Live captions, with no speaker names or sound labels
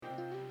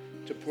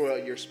to pour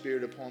out your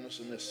Spirit upon us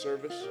in this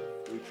service.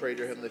 We pray,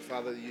 dear Heavenly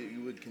Father, that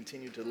you would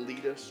continue to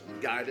lead us, and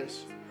guide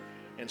us,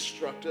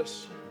 instruct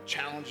us,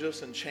 challenge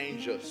us, and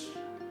change us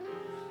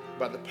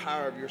by the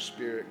power of your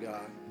Spirit,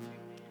 God.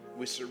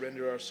 We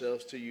surrender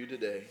ourselves to you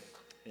today.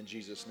 In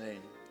Jesus'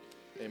 name,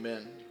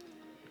 amen.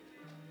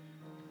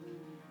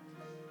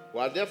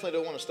 Well, I definitely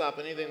don't want to stop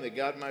anything that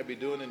God might be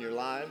doing in your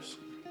lives.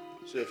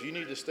 So if you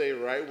need to stay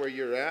right where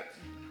you're at,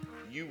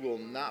 you will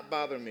not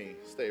bother me.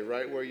 Stay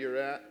right where you're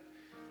at.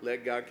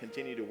 Let God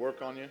continue to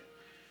work on you.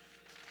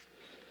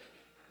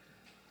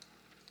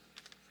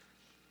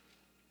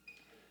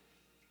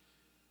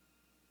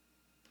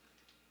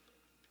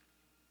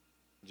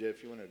 Jeff,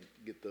 if you want to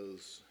get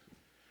those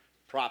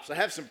props. I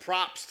have some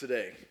props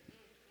today.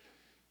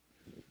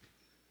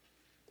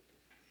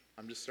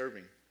 I'm just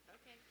serving.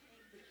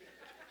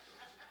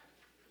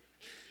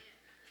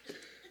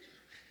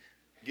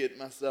 Get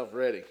myself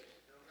ready.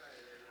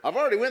 I've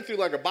already went through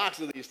like a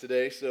box of these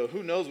today, so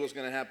who knows what's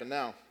going to happen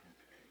now.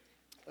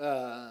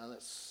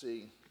 Let's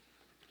see.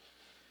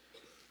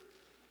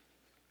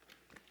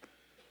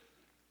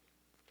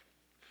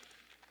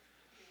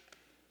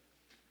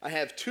 I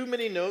have too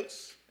many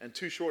notes and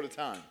too short a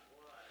time.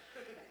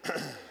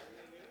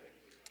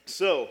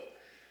 So,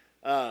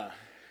 we're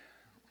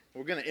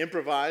going to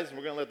improvise, and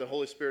we're going to let the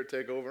Holy Spirit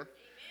take over,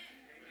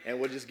 and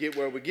we'll just get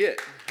where we get.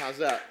 How's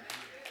that?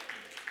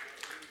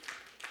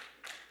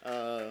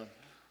 Can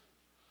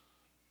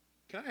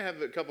I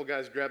have a couple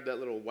guys grab that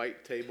little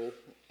white table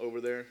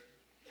over there?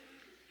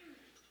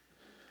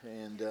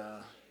 And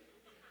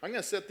I'm going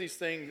to set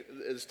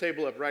this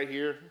table up right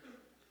here,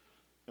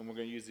 and we're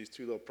going to use these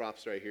two little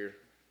props right here.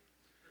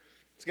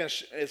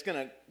 It's going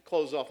to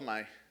close off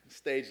my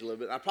stage a little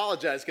bit. I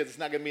apologize because it's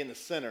not going to be in the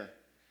center.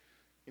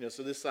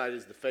 So this side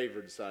is the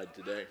favored side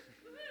today.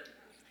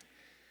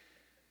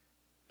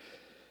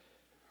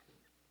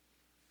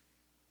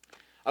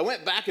 I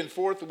went back and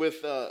forth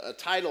with a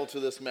title to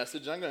this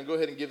message. I'm going to go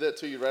ahead and give that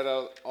to you right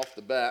out off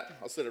the bat.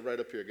 I'll set it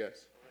right up here,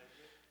 guys.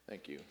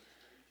 Thank you.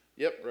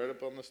 Yep, right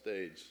up on the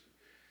stage.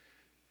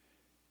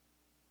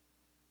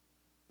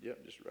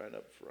 Yep, just right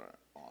up front.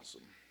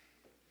 Awesome.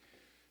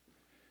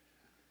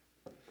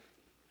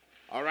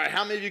 All right,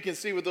 how many of you can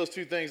see what those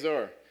two things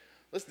are?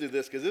 Let's do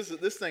this, because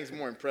this thing's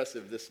more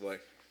impressive this way.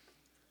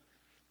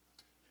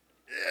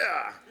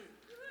 Yeah!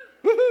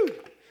 Woohoo!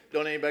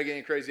 Don't anybody get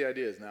any crazy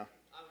ideas now.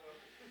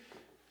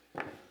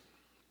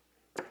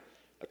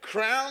 A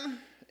crown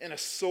and a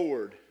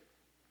sword.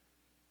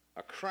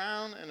 A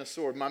crown and a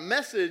sword. My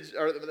message,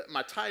 or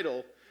my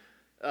title,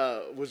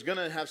 was going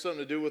to have something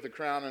to do with a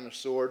crown and a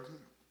sword.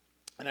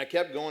 And I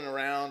kept going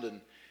around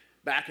and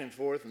back and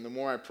forth. And the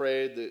more I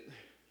prayed,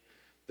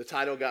 the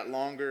title got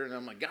longer. And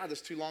I'm like, God,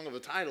 that's too long of a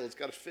title. It's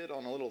got to fit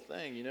on a little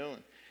thing, And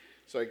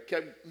so I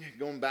kept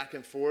going back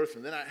and forth.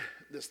 And then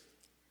this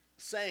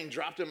saying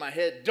dropped in my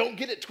head, don't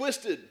get it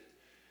twisted.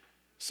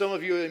 Some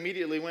of you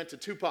immediately went to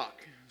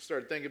Tupac,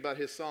 started thinking about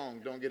his song,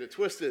 Don't Get It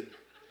Twisted.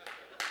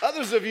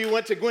 Others of you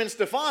went to Gwen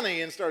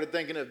Stefani and started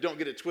thinking of Don't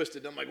Get It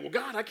Twisted. I'm like, well,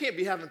 God, I can't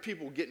be having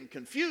people getting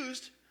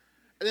confused.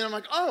 And then I'm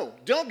like, oh,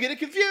 don't get it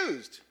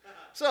confused.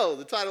 So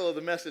the title of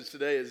the message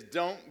today is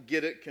Don't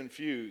Get It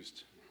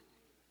Confused.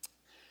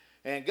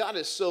 And God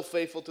is so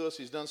faithful to us.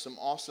 He's done some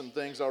awesome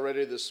things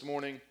already this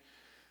morning.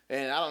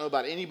 And I don't know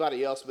about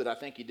anybody else, but I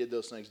think he did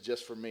those things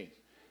just for me.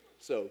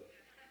 So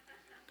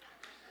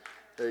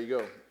there you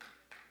go.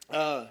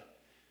 I'm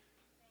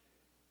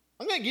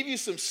going to give you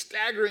some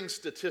staggering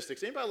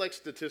statistics. Anybody like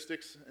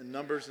statistics and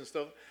numbers and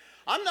stuff?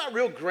 I'm not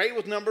real great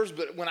with numbers,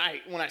 but when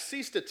I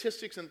see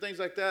statistics and things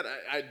like that,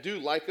 I do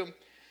like them.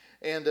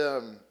 And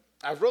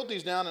I wrote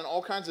these down in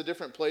all kinds of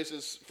different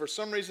places. For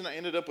some reason, I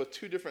ended up with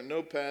two different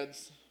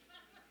notepads.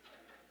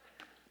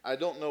 I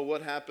don't know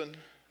what happened.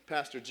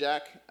 Pastor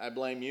Jack, I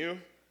blame you.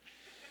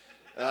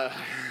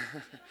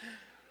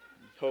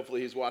 Hopefully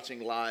he's watching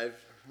live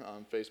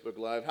on Facebook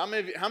Live. How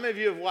many of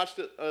you have watched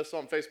us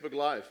on Facebook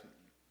Live?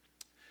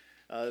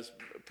 It's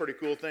a pretty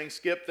cool thing.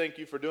 Skip, thank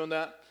you for doing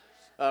that.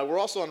 We're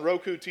also on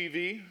Roku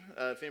TV.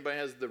 If anybody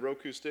has the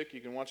Roku stick,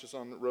 you can watch us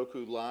on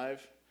Roku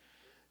Live.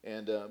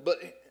 But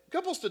a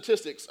couple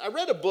statistics. I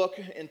read a book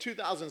in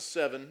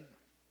 2007.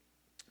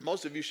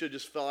 Most of you should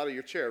just fell out of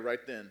your chair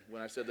right then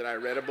when I said that I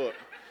read a book.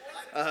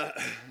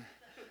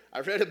 I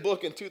read a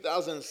book in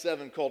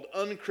 2007 called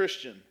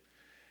Unchristian.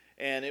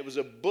 And it was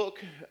a book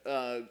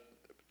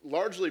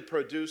largely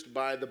produced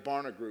by the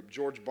Barna Group.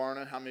 George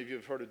Barna, how many of you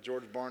have heard of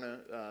George Barna?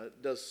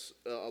 Does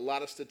a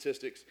lot of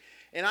statistics.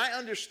 And I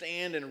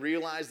understand and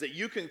realize that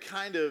you can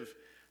kind of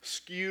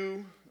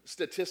skew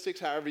statistics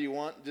however you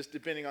want, just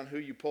depending on who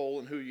you poll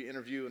and who you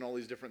interview and all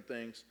these different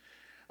things.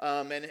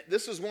 And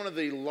this is one of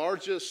the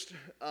largest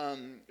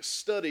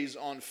studies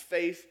on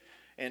faith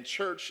and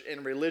church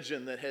and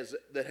religion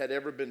that had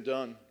ever been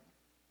done.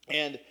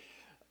 And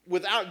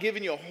without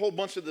giving you a whole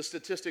bunch of the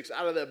statistics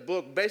out of that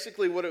book,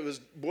 basically what it was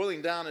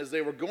boiling down is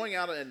they were going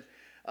out and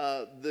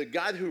the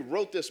guy who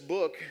wrote this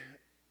book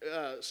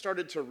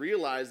started to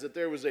realize that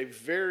there was a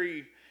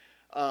very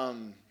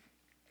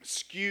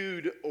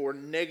skewed or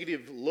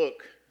negative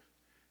look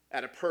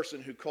at a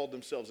person who called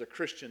themselves a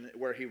Christian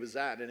where he was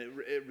at, and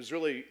it was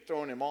really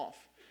throwing him off.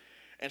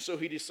 And so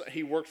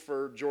he worked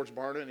for George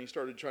Barna, and he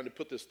started trying to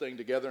put this thing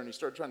together, and he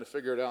started trying to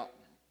figure it out.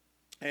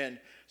 And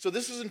so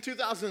this is in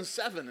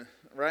 2007,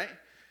 right?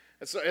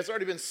 It's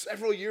already been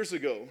several years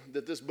ago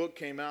that this book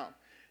came out.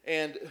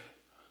 And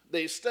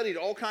they studied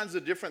all kinds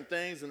of different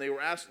things, and they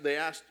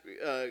asked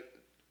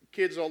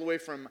kids all the way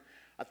from,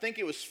 I think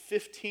it was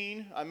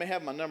 15, I may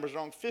have my numbers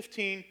wrong,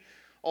 15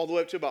 all the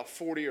way up to about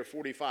 40 or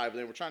 45.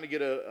 They were trying to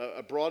get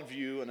a broad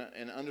view and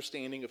an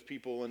understanding of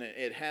people, and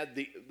it had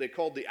they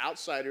called the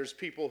outsiders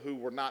people who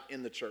were not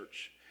in the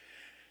church.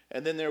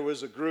 And then there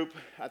was a group,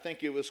 I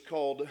think it was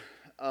called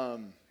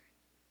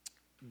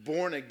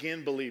born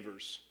again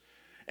believers.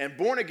 And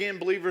born again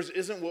believers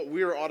isn't what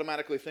we're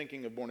automatically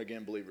thinking of born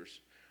again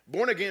believers.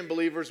 Born again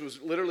believers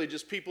was literally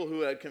just people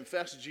who had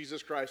confessed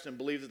Jesus Christ and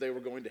believed that they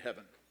were going to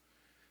heaven.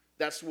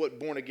 That's what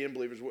born again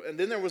believers were. And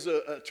then there was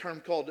a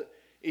term called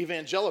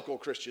evangelical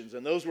Christians,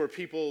 and those were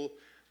people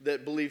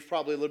that believe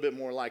probably a little bit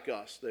more like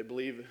us. They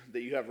believe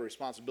that you have a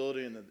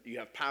responsibility and that you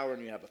have power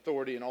and you have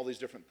authority and all these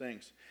different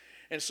things.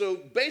 And so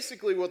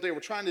basically what they were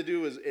trying to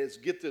do is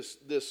get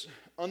this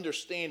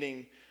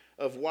understanding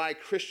of why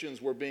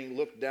Christians were being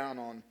looked down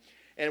on.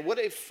 And what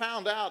they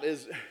found out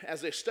is,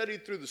 as they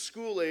studied through the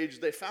school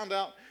age, they found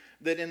out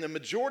that in the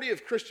majority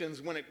of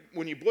Christians,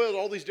 when you boiled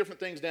all these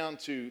different things down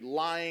to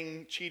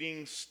lying,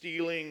 cheating,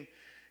 stealing,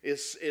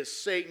 is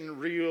Satan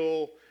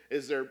real?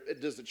 Does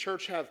the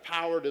church have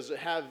power? Does it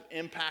have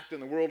impact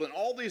in the world? And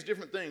all these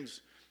different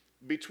things,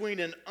 between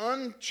an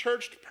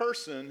unchurched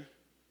person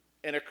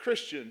and a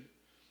Christian,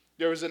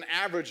 there was an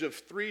average of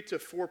 3 to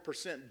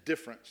 4%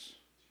 difference.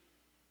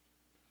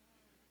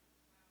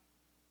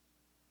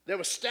 That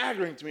was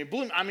staggering to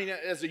me.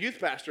 As a youth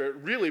pastor, it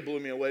really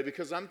blew me away,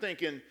 because I'm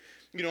thinking,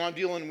 I'm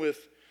dealing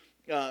with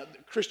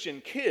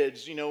Christian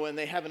kids, and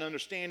they have an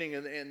understanding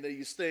and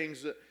these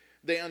things,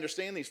 they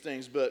understand these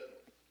things,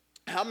 but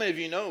how many of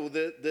you know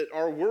that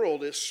our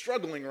world is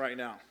struggling right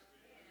now?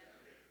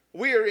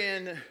 We are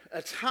in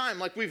a time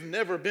like we've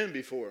never been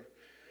before,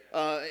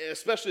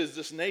 especially as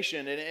this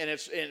nation, and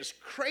it's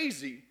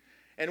crazy.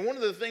 And one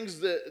of the things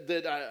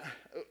that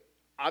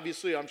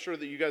obviously I'm sure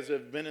that you guys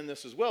have been in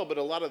this as well, but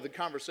a lot of the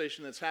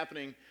conversation that's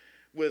happening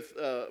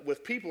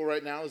with people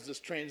right now is this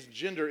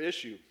transgender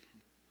issue.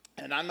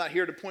 And I'm not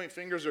here to point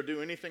fingers or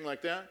do anything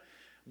like that,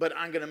 but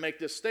I'm going to make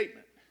this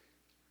statement.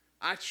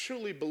 I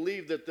truly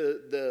believe that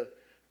the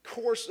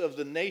course of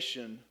the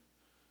nation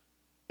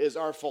is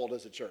our fault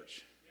as a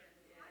church.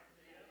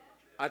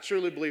 I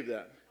truly believe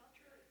that.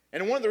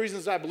 And one of the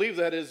reasons I believe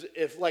that is,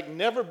 if like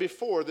never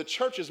before, the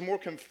church is more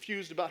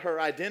confused about her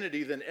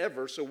identity than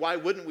ever, so why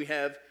wouldn't we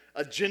have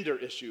a gender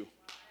issue?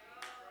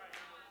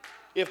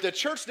 If the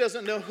church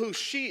doesn't know who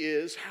she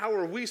is, how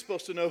are we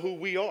supposed to know who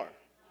we are?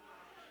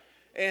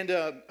 And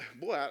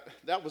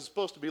that was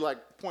supposed to be like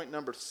point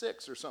number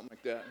 6 or something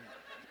like that.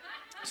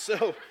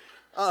 So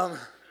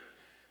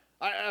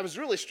I was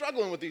really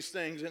struggling with these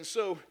things. And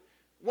so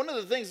one of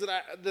the things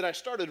that I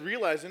started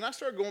realizing, I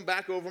started going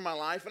back over my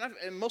life,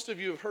 and most of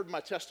you have heard my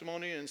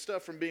testimony and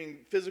stuff from being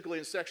physically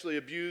and sexually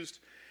abused,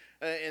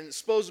 and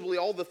supposedly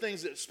all the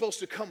things that's supposed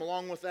to come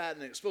along with that,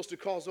 and it's supposed to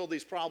cause all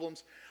these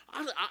problems.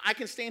 I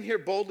can stand here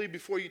boldly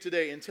before you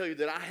today and tell you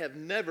that I have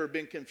never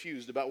been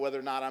confused about whether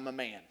or not I'm a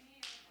man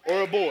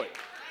or a boy,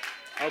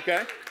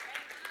 okay?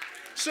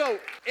 So,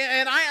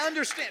 and I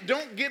understand,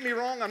 don't get me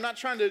wrong, I'm not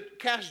trying to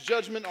cast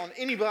judgment on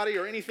anybody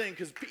or anything,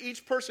 because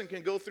each person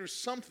can go through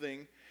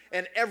something,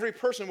 and every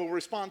person will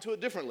respond to it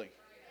differently,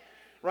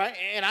 right?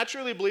 And I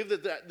truly believe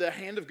that the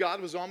hand of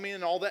God was on me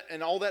in all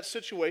that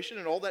situation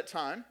and all that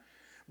time.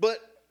 But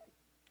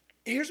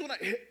here's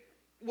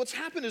what's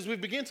happened is we've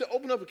begun to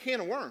open up a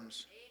can of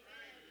worms.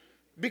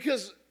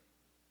 Because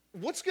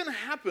what's going to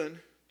happen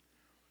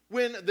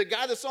when the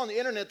guy that's on the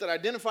internet that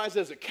identifies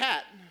as a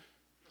cat,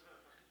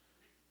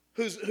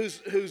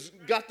 who's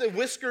got the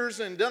whiskers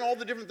and done all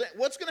the different things,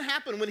 what's going to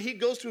happen when he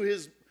goes to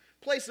his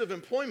place of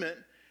employment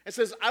and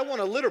says, I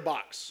want a litter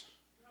box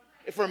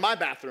for my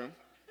bathroom?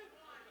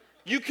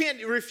 You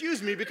can't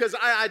refuse me because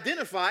I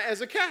identify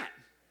as a cat.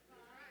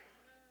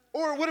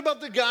 Or what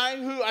about the guy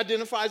who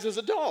identifies as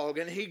a dog,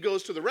 and he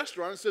goes to the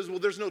restaurant and says, well,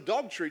 there's no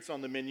dog treats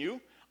on the menu.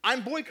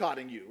 I'm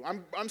boycotting you.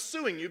 I'm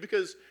suing you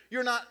because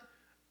you're not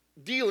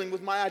dealing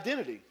with my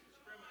identity.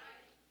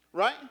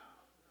 Right?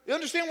 You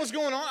understand what's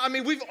going on? I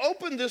mean, we've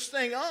opened this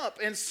thing up,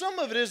 and some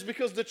of it is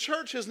because the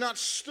church has not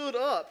stood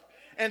up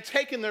and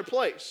taken their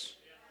place.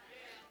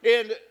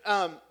 And,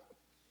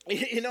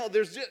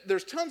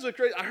 there's tons of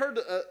crazy. I heard,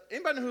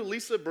 anybody know who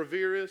Lisa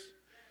Bevere is?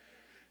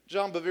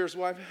 John Bevere's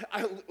wife.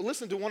 I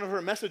listened to one of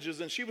her messages,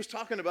 and she was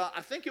talking about,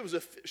 I think it was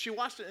she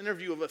watched an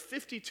interview of a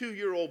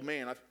 52-year-old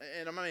man,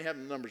 and I might have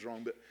the numbers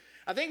wrong, but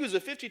I think it was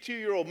a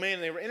 52-year-old man,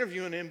 and they were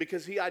interviewing him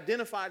because he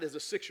identified as a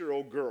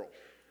 6-year-old girl.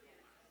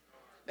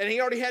 And he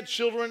already had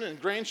children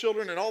and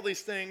grandchildren and all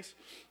these things.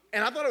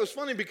 And I thought it was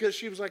funny because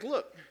she was like,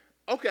 look,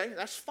 okay,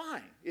 that's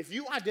fine. If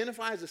you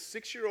identify as a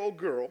 6-year-old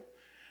girl,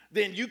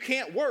 then you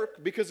can't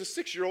work because a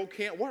 6-year-old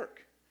can't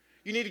work.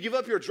 You need to give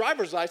up your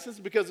driver's license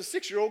because a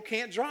 6-year-old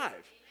can't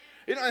drive.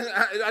 And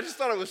I just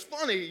thought it was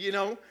funny,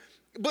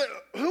 But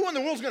who in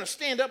the world is going to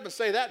stand up and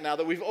say that now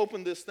that we've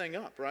opened this thing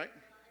up, right?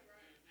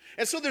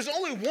 And so there's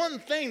only one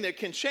thing that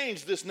can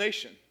change this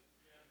nation,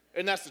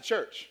 and that's the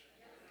church.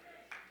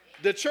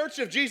 The church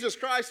of Jesus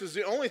Christ is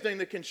the only thing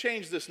that can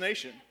change this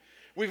nation.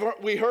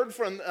 We heard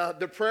from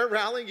the prayer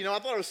rally. I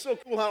thought it was so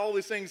cool how all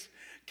these things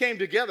came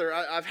together.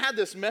 I've had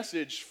this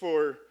message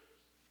for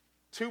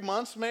 2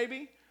 months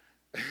maybe.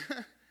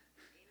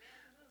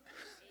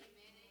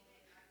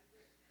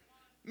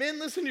 Men,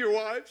 listen to your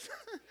wives.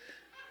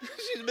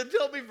 She's been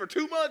telling me for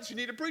 2 months, you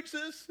need to preach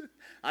this.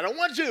 I don't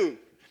want to.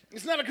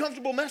 It's not a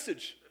comfortable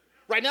message.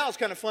 Right now, it's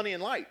kind of funny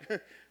and light.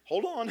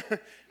 Hold on.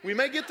 We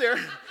may get there.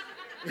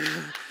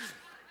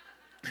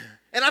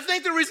 And I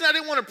think the reason I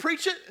didn't want to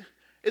preach it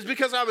is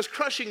because I was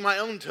crushing my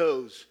own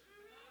toes.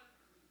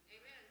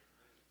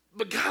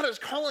 But God is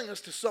calling us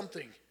to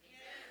something.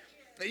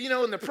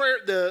 In the prayer,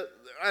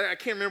 I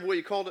can't remember what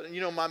you called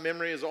it. My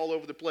memory is all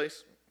over the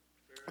place.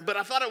 But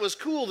I thought it was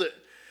cool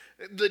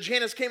that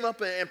Janice came up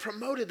and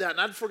promoted that,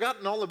 and I'd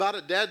forgotten all about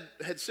it. Dad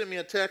had sent me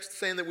a text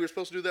saying that we were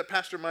supposed to do that.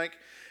 Pastor Mike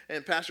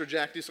and Pastor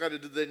Jack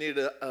decided that they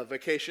needed a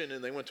vacation,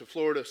 and they went to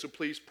Florida, so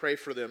please pray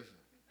for them.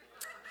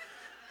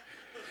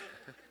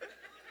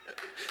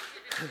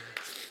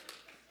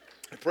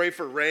 Pray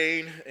for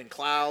rain and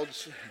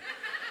clouds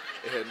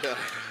and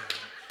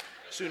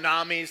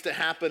tsunamis to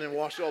happen and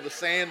wash all the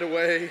sand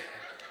away.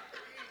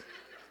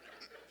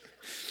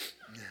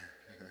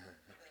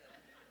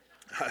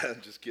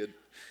 I'm just kidding.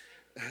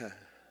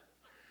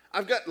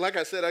 I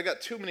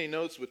got too many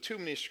notes with too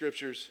many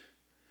scriptures,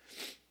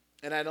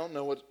 and I don't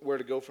know where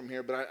to go from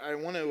here, but I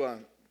want to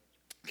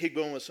keep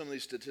going with some of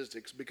these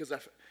statistics because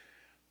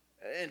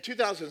in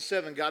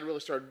 2007, God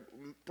really started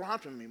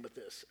prompting me with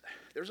this.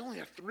 There's only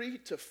a 3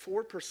 to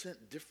 4%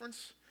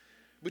 difference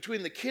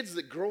between the kids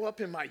that grow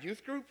up in my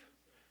youth group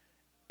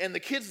and the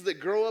kids that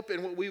grow up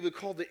in what we would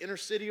call the inner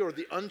city or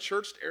the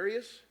unchurched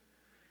areas.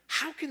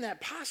 How can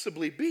that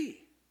possibly be?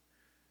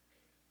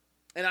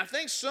 And I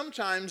think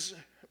sometimes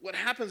what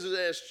happens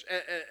is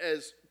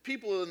as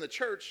people in the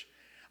church,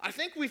 I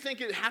think we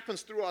think it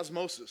happens through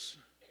osmosis.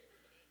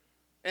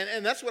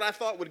 And that's what I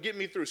thought would get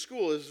me through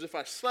school is if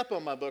I slept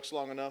on my books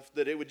long enough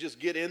that it would just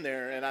get in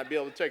there and I'd be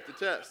able to take the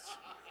tests.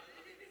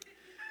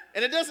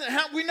 And it doesn't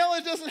happen. We know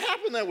it doesn't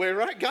happen that way,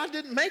 right? God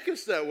didn't make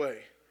us that way.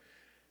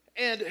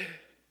 And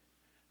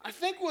I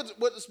think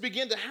what's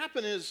begun to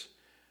happen is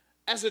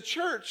as a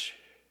church,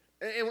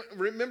 and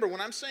remember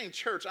when I'm saying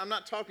church, I'm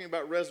not talking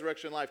about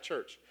Resurrection Life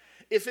Church.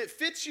 If it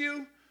fits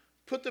you,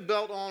 put the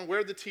belt on,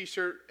 wear the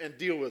t-shirt, and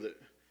deal with it.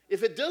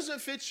 If it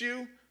doesn't fit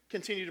you,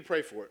 continue to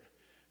pray for it.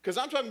 Because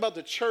I'm talking about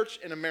the church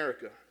in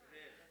America.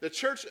 The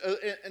church,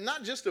 and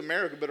not just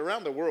America, but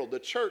around the world. The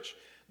church,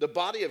 the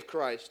body of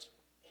Christ.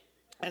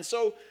 And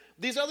so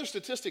these other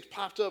statistics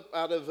popped up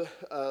out of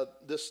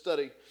this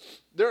study.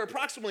 There are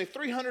approximately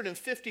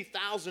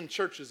 350,000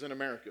 churches in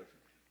America.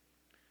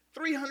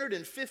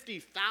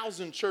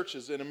 350,000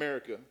 churches in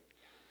America.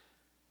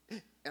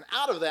 And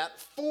out of that,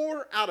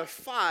 4 out of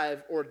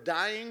 5 are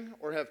dying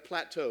or have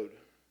plateaued.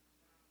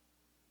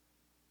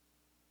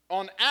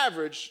 On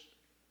average,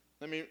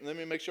 let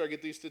me make sure I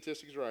get these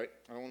statistics right.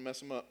 I don't want to mess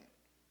them up.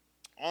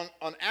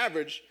 On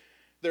average,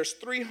 there's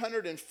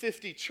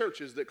 350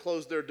 churches that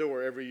close their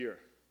door every year.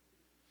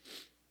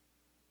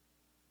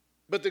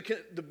 But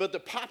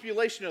the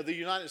population of the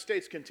United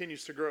States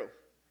continues to grow.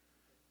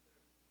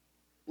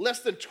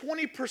 Less than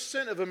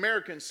 20% of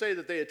Americans say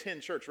that they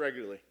attend church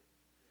regularly.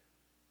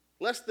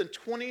 Less than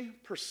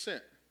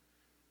 20%.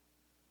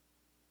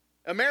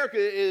 America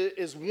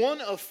is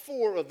one of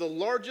 4 of the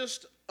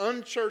largest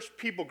unchurched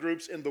people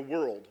groups in the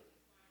world.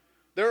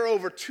 There are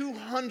over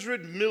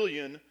 200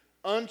 million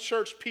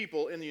unchurched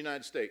people in the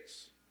United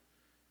States.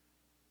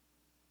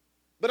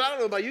 But I don't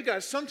know about you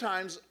guys,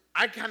 sometimes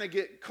I kind of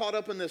get caught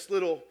up in this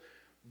little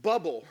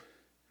bubble.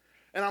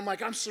 And I'm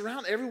like,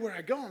 everywhere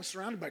I go, I'm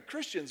surrounded by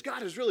Christians.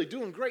 God is really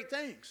doing great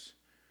things.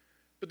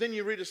 But then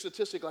you read a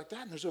statistic like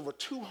that, and there's over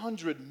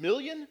 200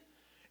 million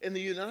in the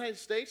United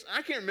States.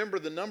 I can't remember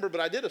the number, but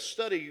I did a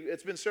study,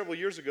 it's been several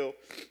years ago,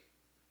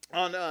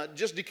 on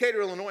just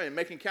Decatur, Illinois and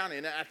Macon County.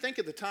 And I think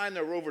at the time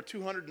there were over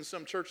 200 and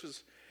some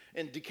churches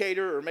in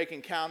Decatur or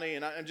Macon County.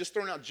 And I'm just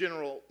throwing out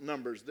general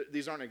numbers.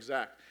 These aren't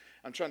exact.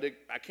 I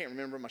can't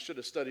remember them. I should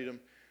have studied them.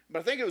 But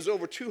I think it was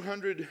over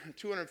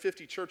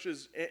 250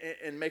 churches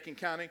in Macon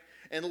County.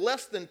 And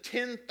less than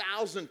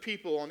 10,000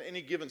 people on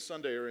any given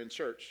Sunday are in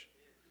church.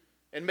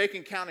 And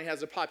Macon County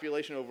has a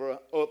population of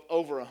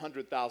over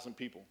 100,000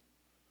 people.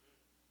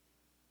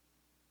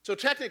 So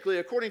technically,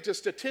 according to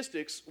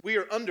statistics, we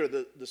are under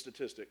the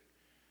statistic.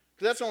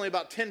 Because that's only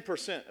about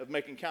 10% of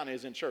Macon County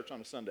is in church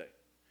on a Sunday.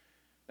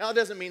 Now, it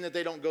doesn't mean that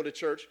they don't go to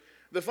church.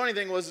 The funny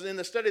thing was, in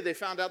the study, they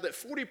found out that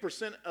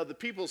 40% of the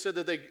people said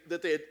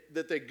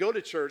that they go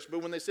to church,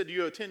 but when they said, do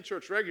you attend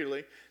church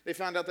regularly, they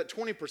found out that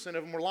 20%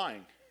 of them were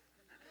lying.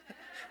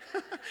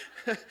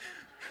 I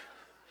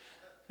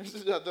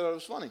thought it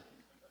was funny.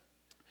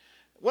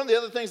 one of the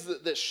other things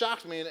that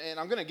shocked me, and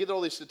I'm going to get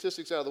all these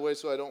statistics out of the way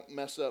so I don't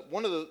mess up.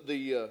 One of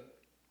the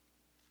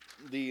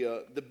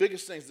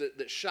biggest things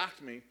that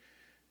shocked me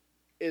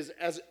is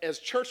as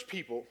church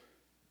people,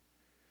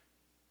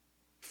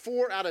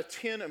 4 out of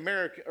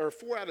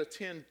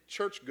 10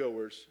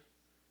 churchgoers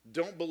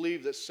don't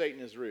believe that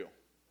Satan is real.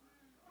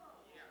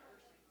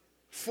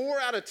 4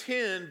 out of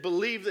 10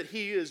 believe that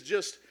he is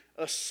just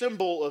a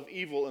symbol of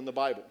evil in the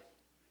Bible.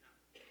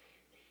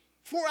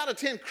 4 out of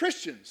 10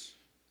 Christians,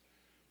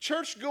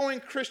 church-going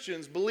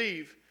Christians,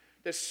 believe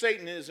that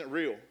Satan isn't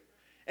real.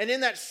 And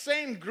in that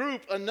same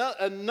group,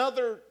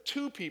 another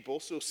 2 people,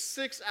 so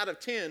 6 out of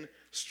 10,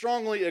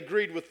 strongly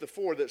agreed with the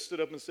 4 that stood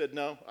up and said,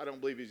 no, I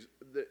don't believe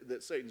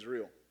that Satan's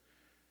real.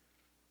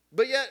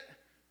 But yet,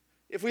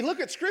 if we look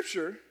at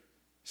Scripture,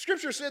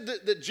 Scripture said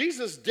that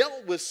Jesus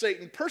dealt with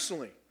Satan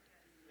personally.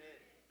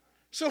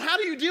 So how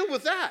do you deal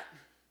with that?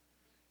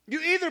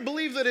 You either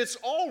believe that it's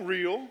all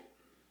real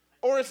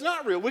or it's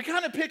not real. We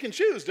kind of pick and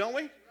choose, don't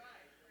we?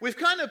 We've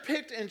kind of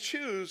picked and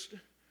chosen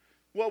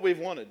what we've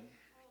wanted.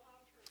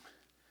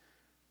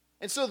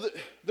 And so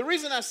the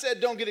reason I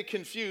said don't get it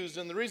confused,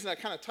 and the reason I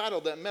kind of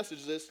titled that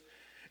message this,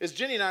 is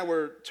Jenny and I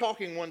were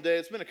talking one day.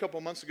 It's been a couple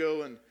months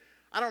ago, and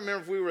I don't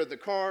remember if we were at the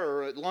car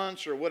or at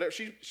lunch or whatever.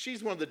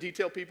 She's one of the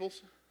detail people.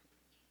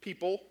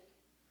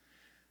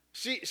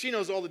 She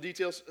knows all the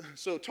details,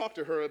 so talk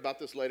to her about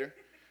this later,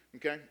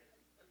 okay?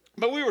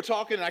 But we were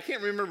talking, and I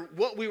can't remember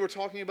what we were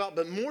talking about,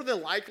 but more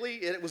than likely,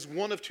 it was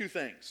one of 2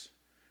 things.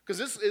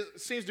 Because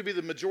seems to be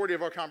the majority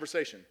of our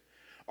conversation.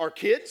 Our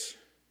kids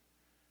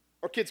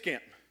or kids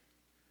camp.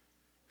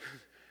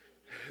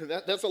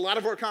 That's a lot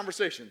of our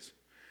conversations.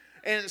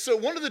 And so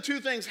one of the 2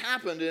 things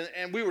happened,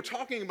 and we were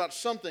talking about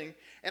something,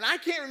 and I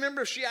can't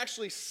remember if she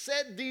actually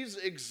said these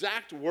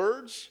exact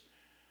words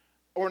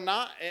or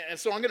not, and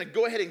so I'm going to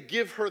go ahead and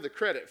give her the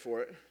credit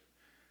for it.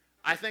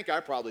 I think I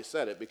probably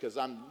said it because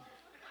I'm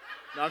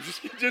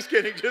just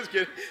kidding.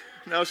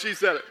 No, she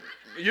said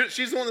it.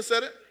 She's the one that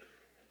said it?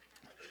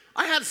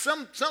 I had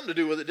something to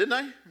do with it, didn't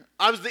I?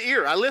 I was the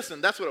ear. I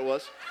listened. That's what it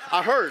was.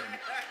 I heard.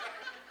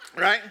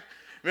 Right?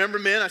 Remember,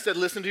 men, I said,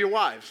 listen to your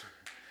wives.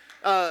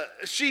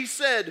 She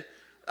said,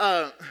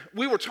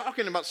 we were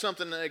talking about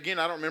something, again,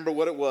 I don't remember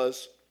what it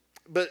was,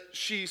 but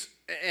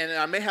and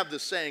I may have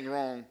this saying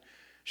wrong,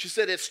 she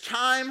said, it's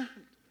time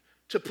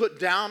to put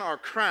down our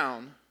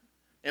crown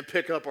and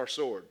pick up our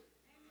sword.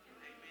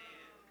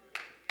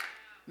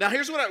 Now,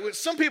 here's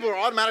some people are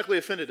automatically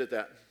offended at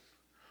that.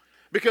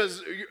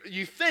 Because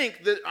you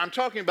think that I'm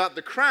talking about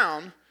the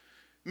crown,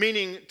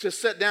 meaning to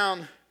set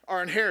down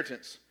our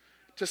inheritance,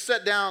 to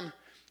set down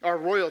our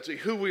royalty,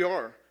 who we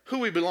are, who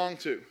we belong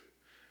to.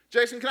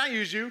 Jason, can I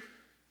use you?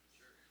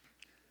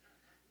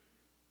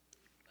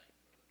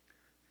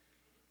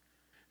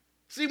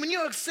 See, when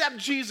you accept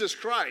Jesus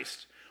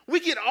Christ, we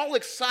get all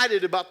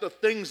excited about the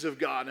things of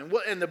God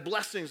and the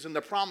blessings and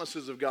the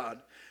promises of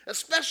God,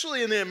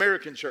 especially in the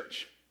American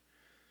church.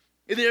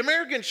 In the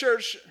American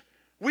church,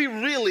 we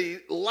really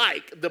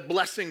like the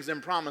blessings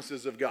and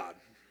promises of God.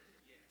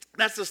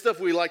 That's the stuff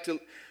we like to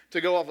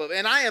go off of.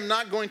 And I am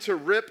not going to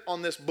rip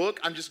on this book.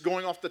 I'm just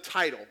going off the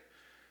title.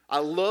 I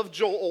love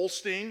Joel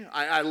Osteen.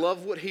 I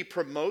love what he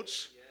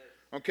promotes.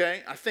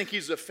 Okay? I think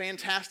he's a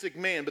fantastic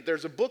man. But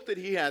there's a book that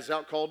he has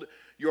out called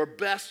Your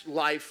Best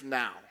Life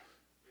Now.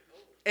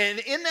 And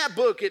in that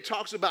book, it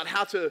talks about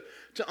how to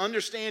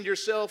understand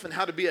yourself and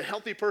how to be a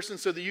healthy person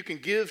so that you can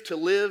give to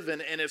live.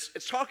 And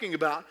it's talking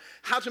about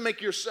how to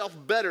make yourself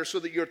better so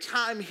that your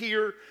time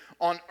here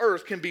on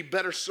earth can be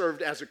better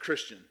served as a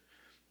Christian.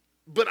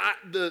 But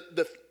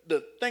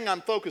the thing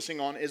I'm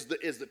focusing on is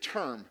the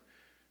term,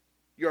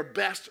 your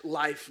best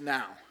life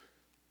now.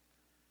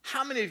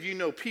 How many of you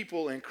know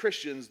people and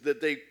Christians that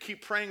they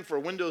keep praying for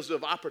windows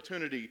of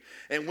opportunity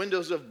and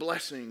windows of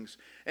blessings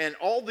and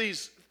all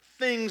these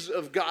things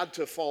of God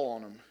to fall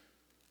on them?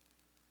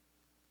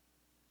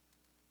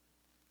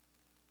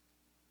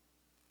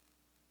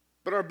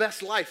 But our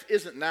best life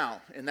isn't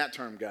now in that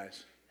term,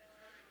 guys.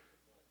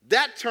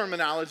 That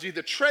terminology,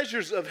 the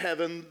treasures of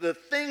heaven, the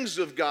things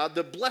of God,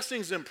 the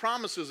blessings and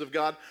promises of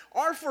God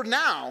are for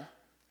now.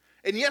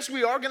 And yes,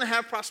 we are going to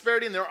have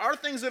prosperity and there are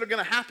things that are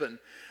going to happen.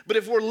 But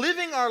if we're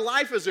living our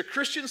life as a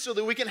Christian so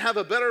that we can have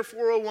a better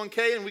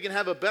 401k and we can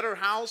have a better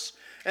house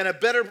and a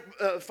better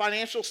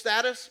financial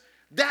status,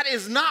 that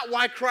is not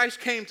why Christ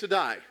came to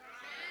die.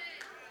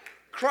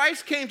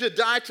 Christ came to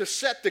die to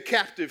set the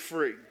captive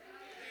free.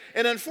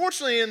 And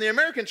unfortunately, in the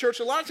American church,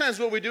 a lot of times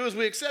what we do is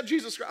we accept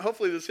Jesus Christ.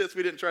 Hopefully this hits.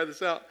 We didn't try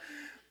this out.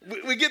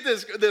 We get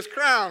this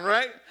crown,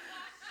 right?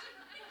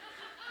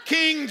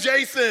 King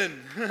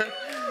Jason,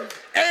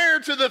 heir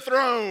to the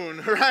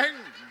throne, right?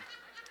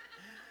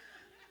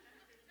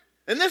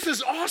 And this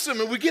is awesome,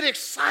 and we get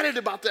excited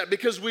about that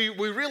because we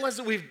realize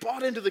that we've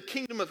bought into the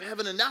kingdom of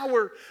heaven, and now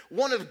we're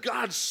one of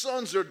God's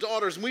sons or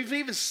daughters, and we've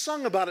even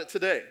sung about it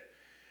today.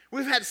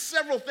 We've had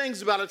several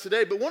things about it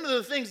today, but one of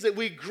the things that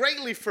we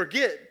greatly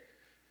forget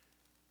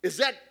is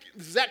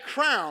that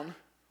crown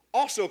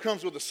also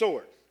comes with a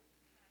sword.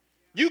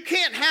 You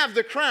can't have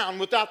the crown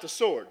without the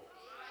sword.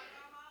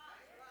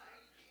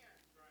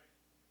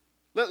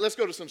 Let's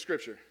go to some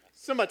scripture.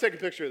 Somebody take a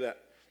picture of that.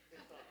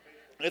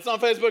 It's on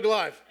Facebook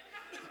Live.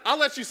 I'll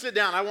let you sit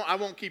down. I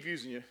won't keep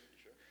using you.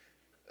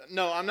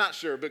 No, I'm not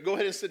sure, but go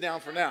ahead and sit down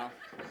for now,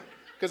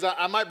 because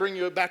I might bring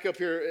you back up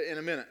here in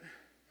a minute.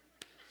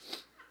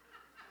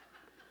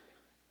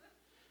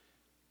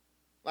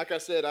 Like I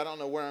said, I don't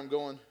know where I'm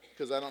going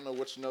because I don't know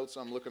which notes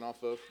I'm looking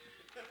off of.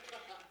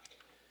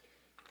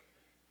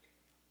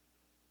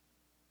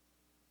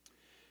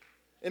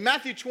 In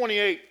Matthew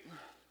 28,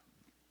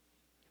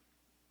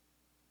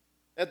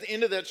 at the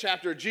end of that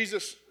chapter,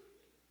 Jesus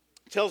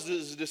tells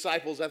his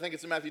disciples, I think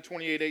it's in Matthew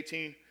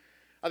 28:18,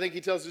 I think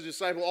he tells his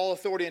disciples, all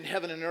authority in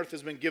heaven and earth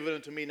has been given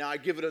unto me. Now I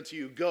give it unto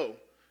you. Go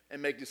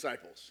and make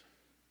disciples.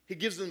 He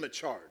gives them a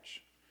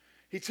charge.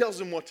 He tells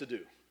them what to do,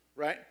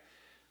 right?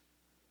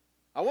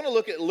 I want to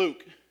look at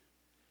Luke.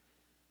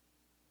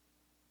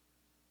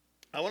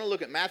 I want to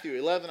look at Matthew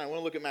 11. I want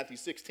to look at Matthew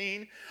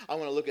 16. I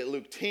want to look at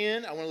Luke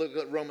 10. I want to look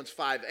at Romans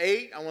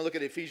 5:8. I want to look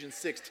at Ephesians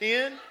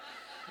 6:10.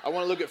 I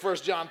want to look at 1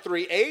 John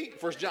 3:8,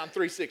 1 John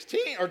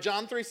 3:16, or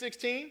John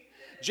 3:16,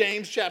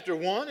 James chapter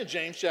 1 and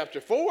James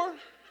chapter 4.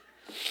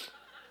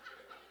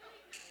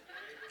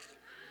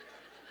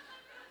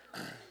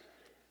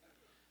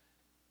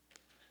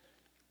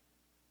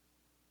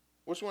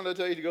 Which one did I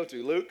tell you to go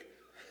to? Luke?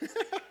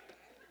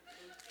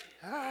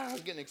 I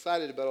was getting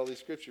excited about all these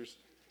scriptures.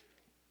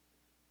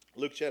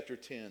 Luke chapter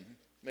 10,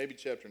 maybe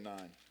chapter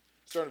 9.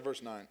 Start at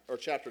verse 9, or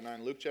chapter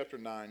 9, Luke chapter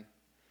 9.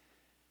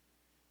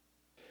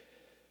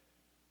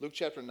 Luke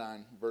chapter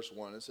 9, verse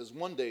 1. It says,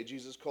 one day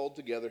Jesus called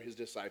together his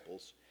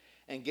disciples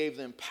and gave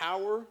them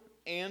power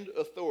and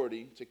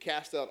authority to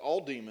cast out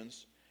all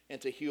demons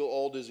and to heal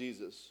all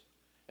diseases.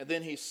 And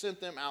then he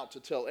sent them out to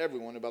tell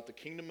everyone about the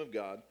kingdom of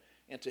God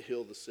and to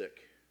heal the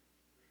sick.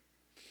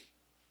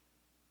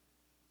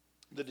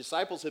 The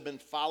disciples had been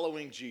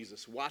following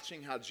Jesus,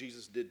 watching how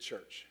Jesus did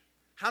church.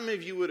 How many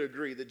of you would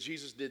agree that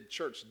Jesus did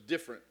church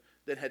different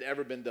than had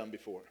ever been done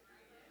before?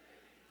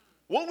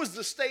 What was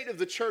the state of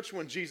the church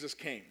when Jesus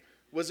came?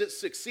 Was it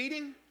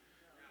succeeding?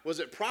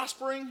 Was it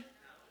prospering?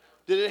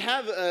 Did it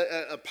have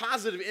a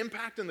positive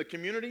impact in the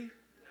community?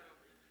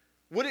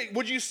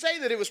 Would you say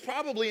that it was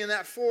probably in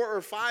that 4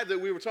 or 5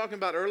 that we were talking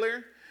about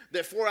earlier,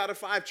 that 4 out of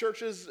 5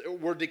 churches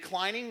were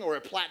declining or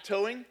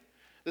plateauing?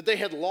 That they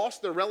had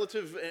lost their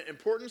relative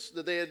importance,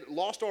 that they had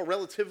lost all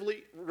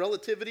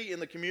relativity in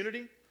the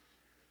community?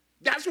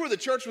 That's where the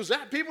church was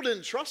at. People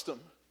didn't trust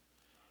them.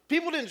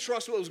 People didn't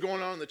trust what was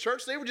going on in the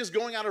church. They were just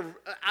going out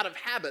of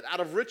habit, out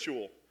of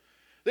ritual.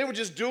 They were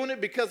just doing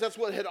it because that's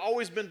what had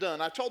always been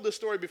done. I've told this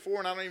story before,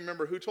 and I don't even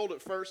remember who told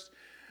it first,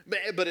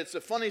 but it's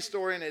a funny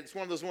story, and it's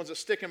one of those ones that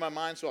stick in my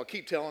mind, so I'll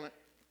keep telling it.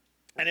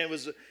 And it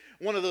was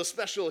one of those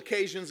special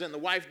occasions, and the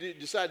wife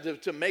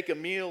decided to make a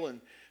meal, and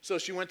so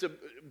she went to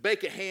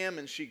bake a ham,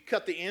 and she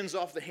cut the ends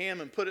off the ham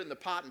and put it in the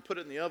pot and put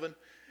it in the oven.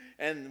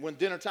 And when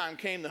dinner time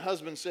came, the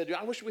husband said,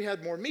 I wish we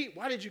had more meat.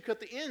 Why did you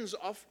cut the ends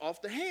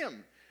off the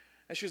ham?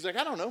 And she was like,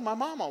 I don't know. My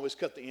mom always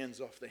cut the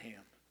ends off the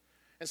ham.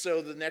 And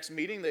so the next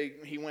meeting,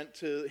 he went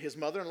to his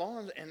mother-in-law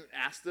and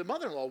asked the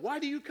mother-in-law, why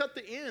do you cut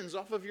the ends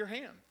off of your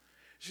ham?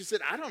 She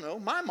said, I don't know.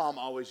 My mom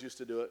always used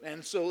to do it.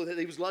 And so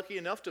he was lucky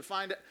enough to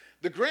find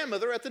the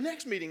grandmother at the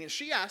next meeting. And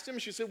she asked him,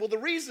 and she said, well, the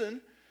reason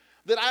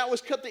that I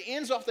always cut the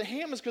ends off the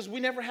ham is because we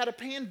never had a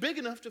pan big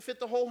enough to fit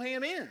the whole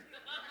ham in.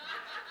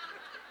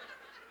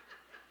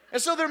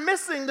 And so they're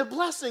missing the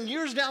blessing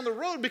years down the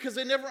road because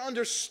they never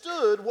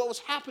understood what was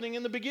happening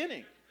in the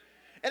beginning.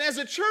 And as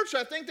a church,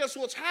 I think that's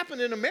what's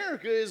happened in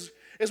America is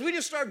we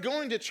just start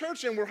going to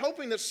church and we're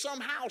hoping that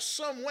somehow,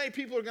 some way,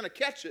 people are going to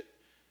catch it.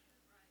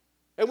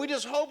 And we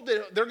just hope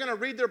that they're going to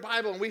read their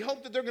Bible, and we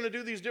hope that they're going to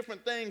do these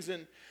different things.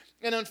 And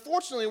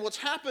unfortunately, what's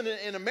happened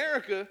in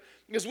America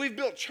is we've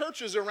built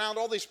churches around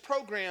all these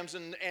programs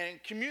and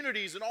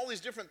communities and all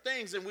these different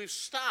things, and we've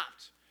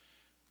stopped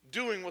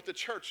doing what the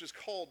church is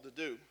called to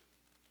do.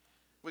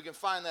 We can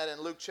find that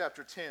in Luke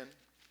chapter 10.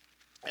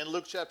 In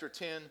Luke chapter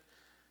 10,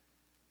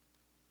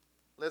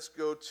 let's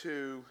go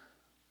to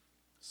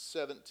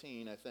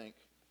 17, I think.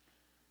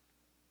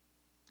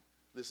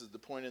 This is the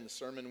point in the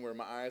sermon where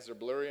my eyes are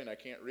blurry and I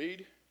can't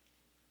read.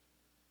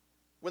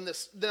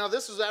 Now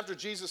this is after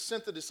Jesus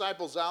sent the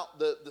disciples out,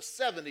 the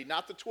 70,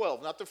 not the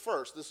 12, not the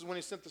first. This is when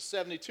he sent the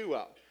 72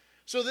 out.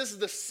 So this is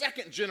the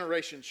second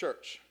generation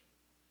church.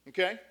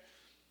 Okay?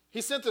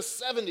 He sent the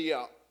 70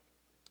 out.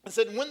 It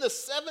said, when the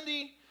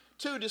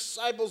 72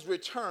 disciples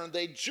returned,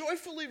 they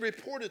joyfully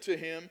reported to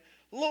him,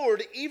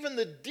 Lord, even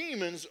the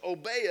demons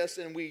obey us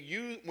when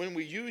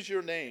we use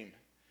your name.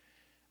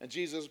 And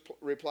Jesus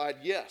replied,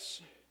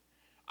 yes.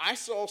 I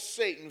saw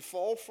Satan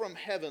fall from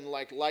heaven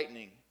like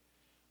lightning.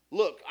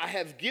 Look, I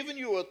have given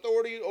you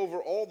authority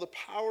over all the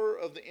power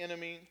of the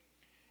enemy,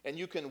 and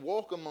you can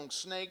walk among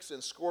snakes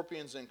and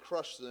scorpions and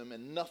crush them,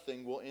 and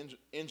nothing will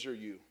injure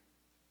you.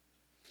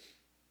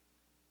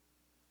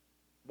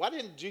 Why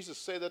didn't Jesus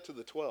say that to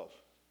the 12?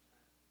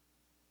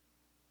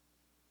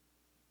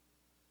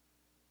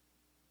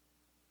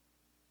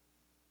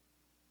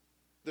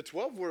 The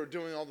 12 were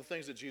doing all the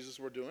things that Jesus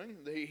were doing.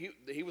 They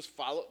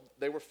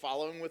were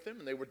following with him,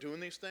 and they were doing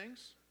these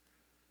things.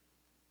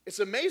 It's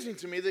amazing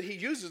to me that he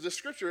uses the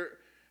scripture.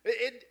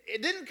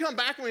 It didn't come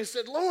back when he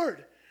said,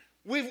 Lord,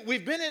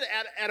 we've been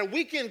at a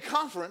weekend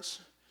conference,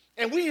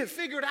 and we have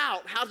figured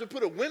out how to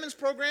put a women's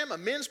program, a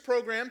men's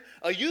program,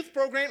 a youth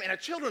program, and a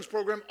children's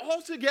program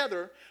all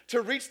together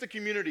to reach the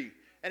community.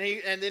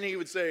 And then he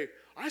would say,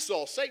 I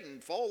saw Satan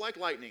fall like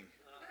lightning.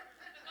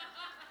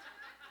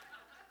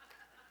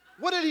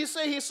 What did he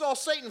say he saw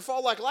Satan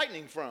fall like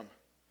lightning from?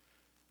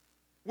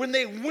 When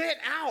they went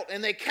out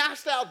and they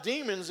cast out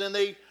demons and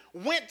they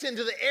went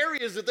into the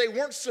areas that they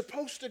weren't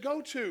supposed to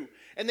go to,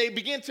 and they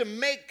began to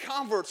make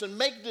converts and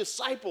make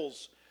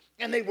disciples,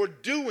 and they were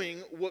doing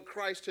what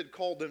Christ had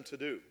called them to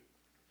do.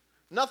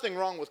 Nothing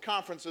wrong with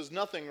conferences,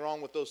 nothing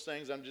wrong with those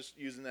things. I'm just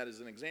using that as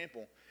an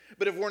example.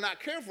 But if we're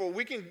not careful,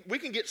 we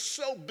can get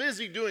so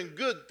busy doing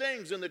good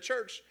things in the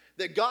church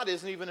that God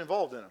isn't even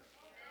involved in them.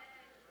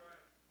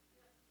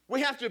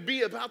 We have to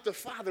be about the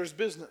Father's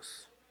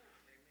business.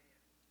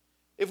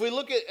 If we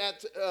look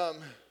at I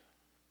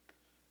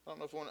don't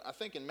know if I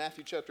think in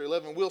Matthew chapter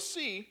 11, we'll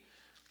see,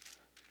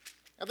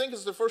 I think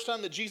it's the first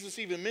time that Jesus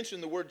even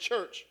mentioned the word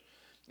church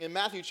in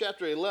Matthew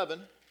chapter 11.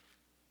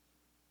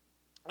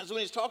 That's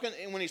when he's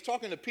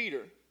talking to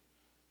Peter.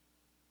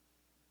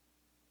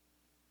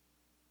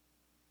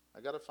 I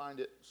got to find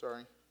it,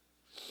 sorry.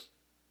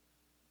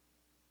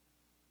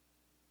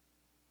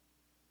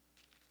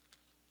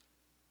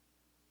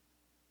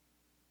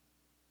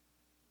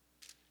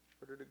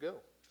 Where did it go?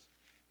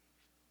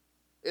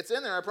 It's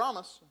in there, I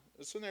promise.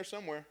 It's in there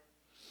somewhere.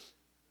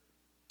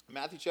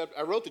 Matthew chapter,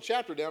 I wrote the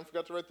chapter down,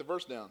 forgot to write the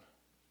verse down.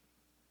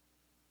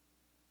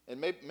 And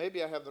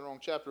maybe I have the wrong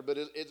chapter, but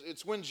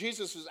it's when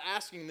Jesus is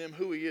asking them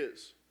who he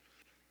is.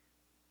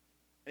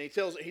 And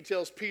he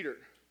tells Peter,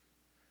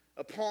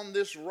 upon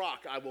this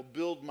rock I will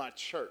build my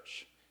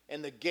church,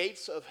 and the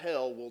gates of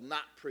hell will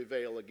not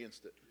prevail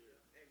against it.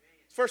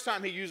 It's the first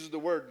time he uses the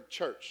word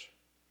church.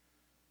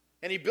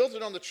 And he built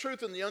it on the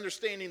truth and the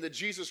understanding that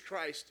Jesus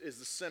Christ is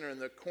the center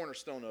and the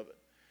cornerstone of it.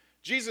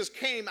 Jesus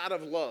came out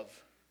of love.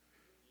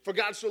 For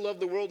God so loved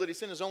the world that he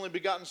sent his only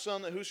begotten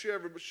Son, that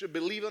whosoever should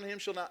believe on him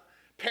shall not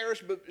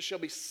perish but shall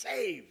be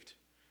saved.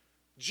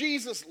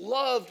 Jesus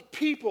loved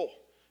people.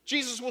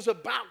 Jesus was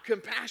about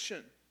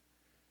compassion.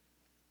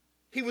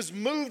 He was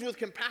moved with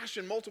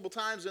compassion multiple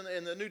times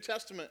in the New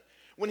Testament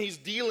when he's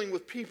dealing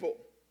with people.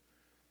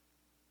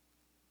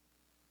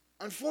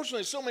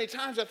 Unfortunately, so many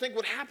times I think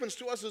what happens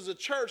to us as a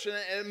church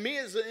and me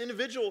as an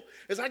individual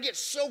is I get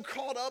so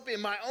caught up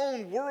in my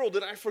own world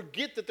that I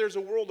forget that there's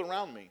a world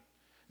around me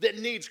that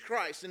needs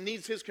Christ and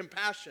needs his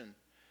compassion.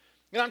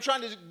 And I'm trying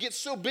to get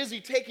so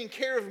busy taking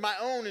care of my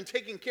own and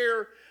taking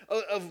care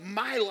of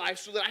my life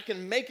so that I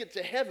can make it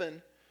to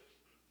heaven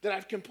that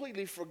I've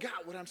completely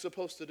forgot what I'm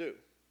supposed to do.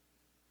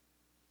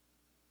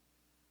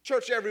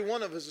 Church, every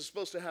one of us is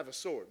supposed to have a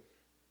sword.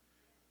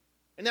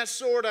 And that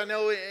sword, I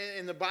know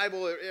in the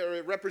Bible,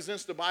 it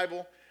represents the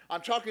Bible.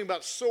 I'm talking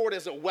about sword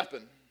as a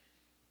weapon.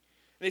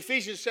 In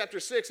Ephesians chapter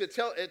 6,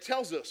 it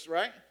tells us,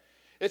 right?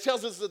 It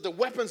tells us that the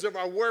weapons of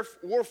our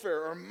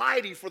warfare are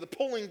mighty for the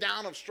pulling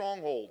down of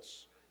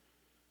strongholds.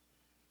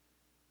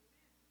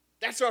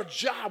 That's our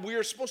job. We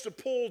are supposed to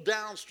pull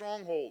down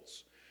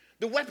strongholds.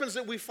 The weapons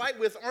that we fight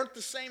with aren't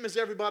the same as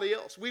everybody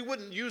else. We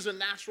wouldn't use a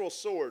natural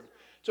sword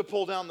to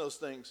pull down those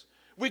things.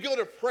 We go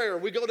to prayer.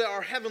 We go to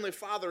our Heavenly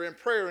Father in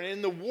prayer and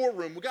in the war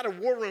room. We got a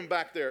war room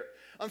back there.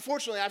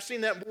 Unfortunately, I've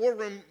seen that war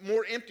room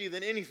more empty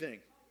than anything.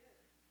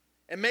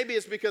 And maybe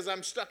it's because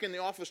I'm stuck in the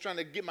office trying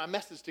to get my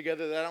message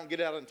together that I don't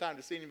get out in time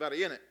to see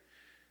anybody in it.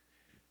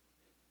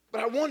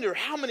 But I wonder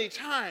how many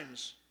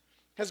times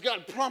has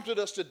God prompted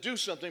us to do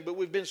something, but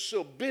we've been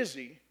so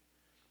busy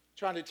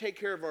trying to take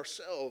care of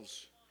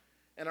ourselves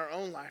and our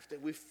own life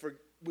that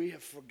we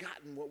have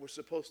forgotten what we're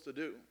supposed to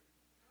do.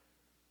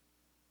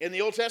 In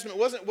the Old Testament,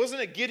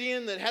 wasn't it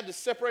Gideon that had to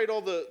separate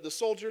all the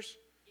soldiers?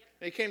 Yep.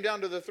 And he came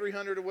down to the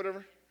 300 or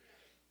whatever?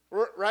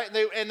 Right?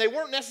 And they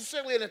weren't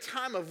necessarily in a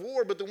time of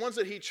war, but the ones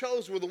that he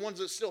chose were the ones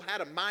that still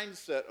had a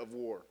mindset of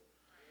war.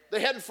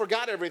 They hadn't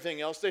forgot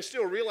everything else. They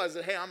still realized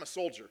that, hey, I'm a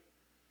soldier.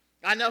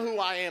 I know who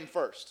I am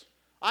first.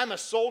 I'm a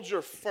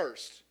soldier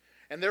first.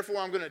 And therefore,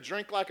 I'm going to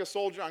drink like a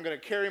soldier. I'm going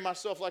to carry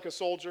myself like a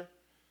soldier.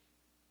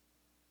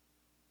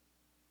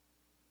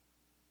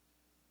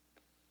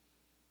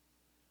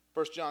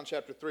 1 John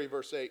chapter 3,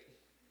 verse 8.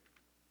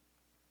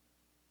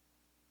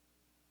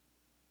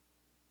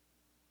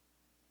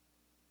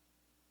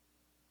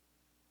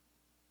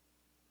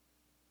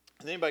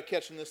 Is anybody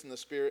catching this in the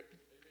spirit?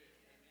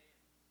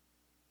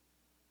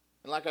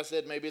 And like I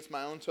said, maybe it's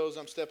my own toes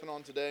I'm stepping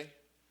on today.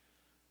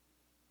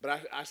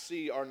 But I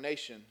see our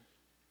nation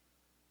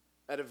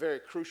at a very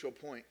crucial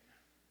point.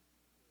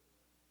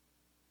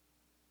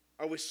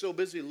 Are we so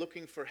busy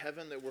looking for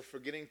heaven that we're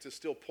forgetting to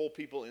still pull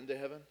people into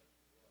heaven?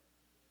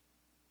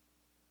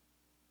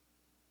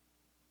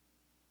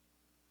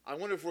 I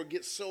wonder if we'll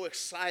get so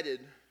excited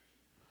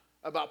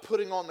about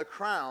putting on the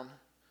crown.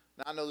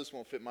 Now, I know this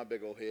won't fit my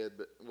big old head,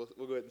 but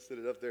we'll go ahead and sit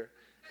it up there.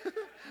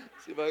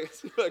 see if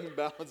I can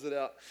balance it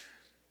out.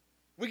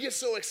 We get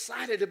so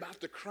excited about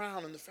the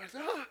crown and the fact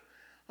that,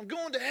 I'm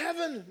going to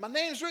heaven. My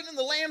name's written in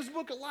the Lamb's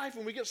Book of Life.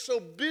 And we get so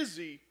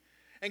busy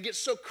and get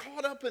so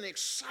caught up and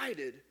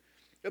excited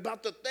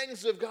about the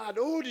things of God.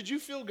 Oh, did you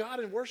feel God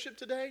in worship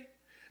today?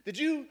 Did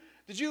you,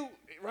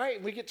 right?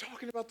 And we get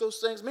talking about those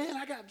things. Man,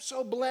 I got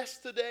so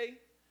blessed today.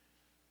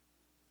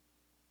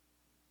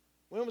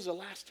 When was the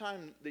last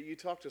time that you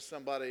talked to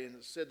somebody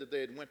and said that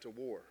they had went to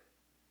war?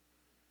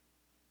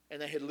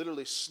 And they had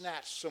literally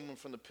snatched someone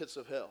from the pits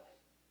of hell?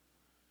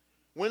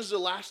 When's the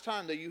last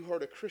time that you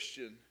heard a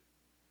Christian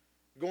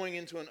going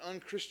into an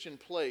unchristian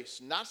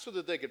place, not so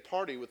that they could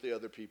party with the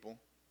other people,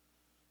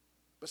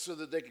 but so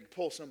that they could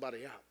pull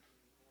somebody out?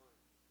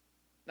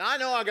 Now, I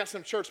know I got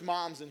some church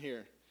moms in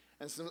here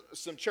and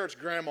some church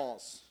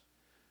grandmas.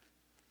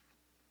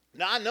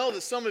 Now, I know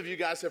that some of you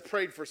guys have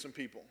prayed for some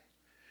people,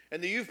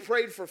 and that you've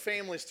prayed for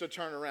families to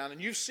turn around,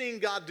 and you've seen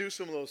God do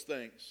some of those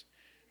things.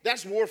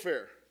 That's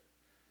warfare.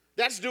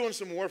 That's doing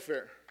some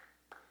warfare.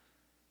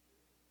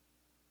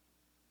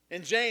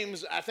 In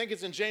James, I think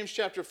it's in James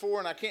chapter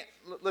 4, and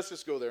let's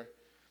just go there,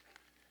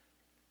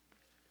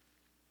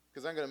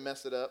 because I'm going to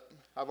mess it up.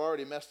 I've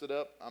already messed it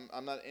up.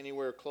 I'm not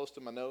anywhere close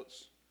to my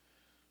notes.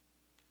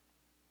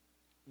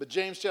 But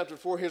James chapter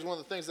 4, here's one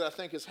of the things that I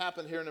think has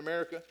happened here in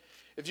America.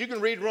 If you can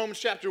read Romans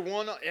chapter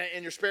 1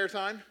 in your spare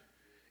time,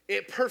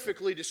 it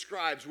perfectly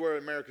describes where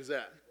America's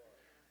at.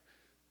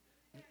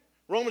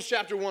 Romans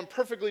chapter 1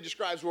 perfectly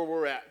describes where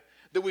we're at.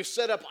 That we've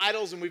set up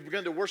idols and we've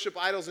begun to worship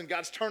idols, and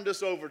God's turned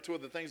us over to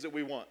the things that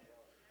we want.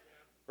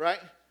 Right?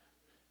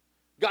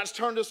 God's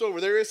turned us over.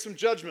 There is some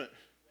judgment.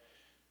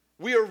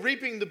 We are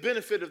reaping the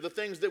benefit of the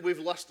things that we've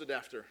lusted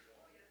after.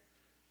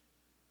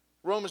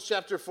 Romans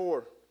chapter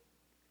 4.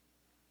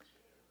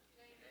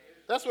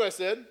 That's what I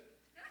said.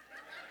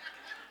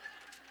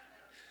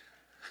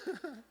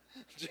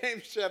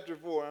 James chapter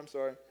 4, I'm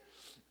sorry.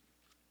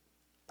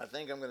 I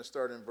think I'm going to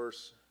start in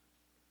verse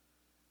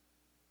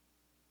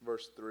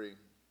 3.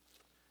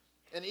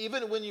 And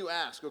even when you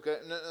ask, okay,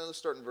 let's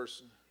start in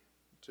verse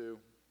 2.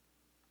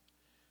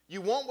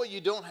 You want what you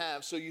don't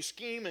have, so you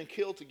scheme and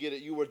kill to get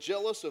it. You are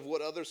jealous of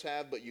what others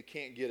have, but you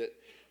can't get it.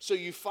 So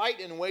you fight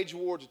and wage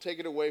war to take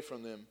it away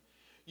from them.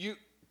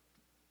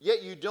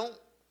 Yet you don't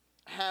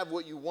have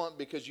what you want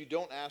because you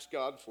don't ask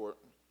God for it.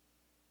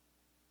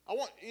 I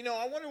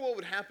wonder what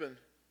would happen.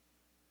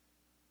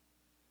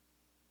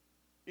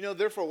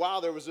 There for a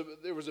while there was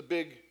a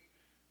big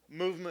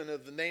movement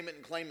of the name it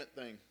and claim it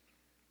thing.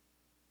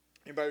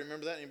 Anybody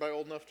remember that? Anybody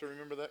old enough to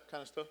remember that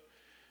kind of stuff?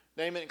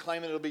 Name it and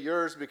claim it, it'll be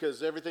yours,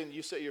 because everything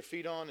you set your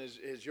feet on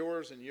is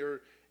yours, and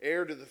you're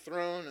heir to the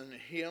throne, and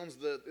he owns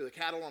the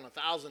cattle on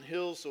 1,000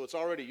 hills, so it's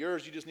already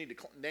yours. You just need to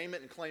name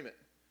it and claim it.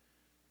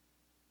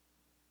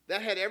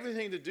 That had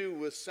everything to do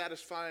with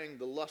satisfying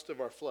the lust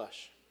of our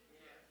flesh.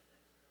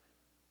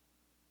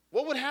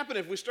 What would happen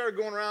if we started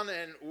going around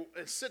and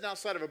sitting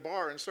outside of a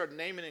bar and started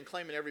naming and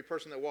claiming every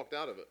person that walked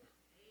out of it?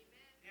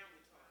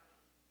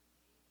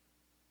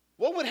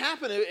 What would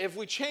happen if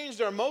we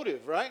changed our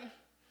motive, right?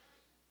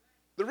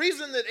 The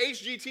reason that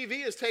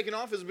HGTV has taken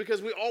off is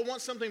because we all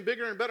want something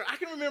bigger and better. I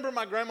can remember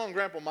my grandma and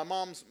grandpa, my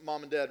mom's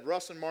mom and dad,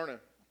 Russ and Marna.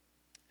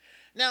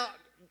 Now,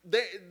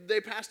 they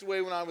passed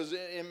away when I was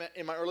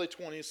in my early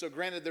 20s, so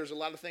granted there's a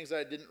lot of things that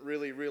I didn't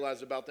really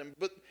realize about them.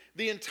 But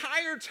the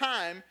entire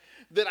time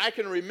that I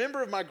can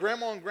remember of my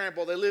grandma and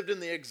grandpa, they lived in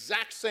the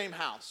exact same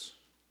house.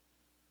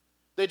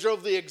 They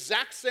drove the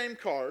exact same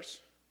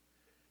cars.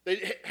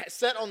 They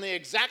sat on the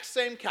exact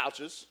same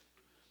couches,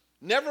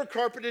 never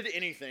carpeted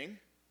anything.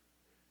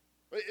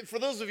 For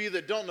those of you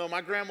that don't know,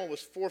 my grandma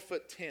was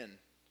 4'10".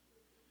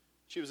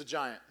 She was a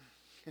giant.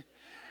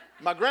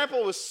 My grandpa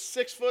was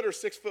 6 foot or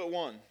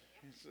 6'1".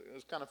 It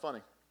was kind of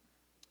funny.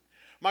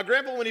 My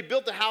grandpa, when he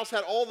built the house,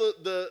 had all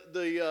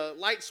the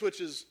light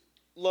switches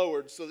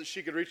lowered so that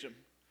she could reach them.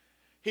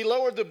 He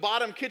lowered the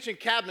bottom kitchen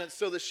cabinets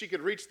so that she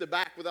could reach the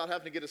back without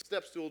having to get a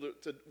step stool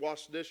to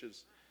wash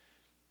dishes.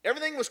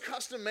 Everything was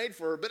custom made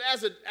for her. But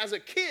as a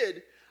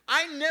kid,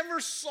 I never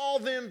saw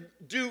them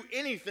do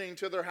anything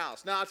to their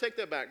house. Now, I take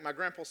that back. My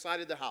grandpa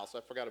sided the house.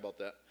 I forgot about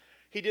that.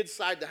 He did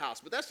side the house,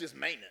 but that's just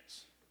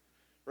maintenance,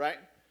 right?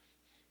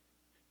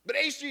 But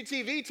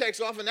HGTV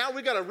takes off, and now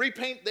we got to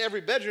repaint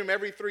every bedroom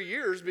every 3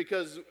 years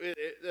because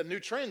a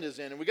new trend is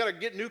in, and we got to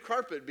get new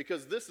carpet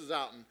because this is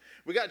out, and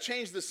we got to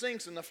change the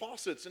sinks and the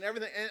faucets and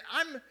everything.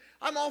 And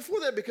I'm all for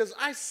that because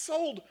I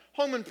sold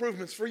home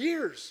improvements for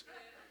years.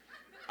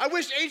 I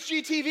wish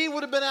HGTV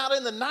would have been out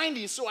in the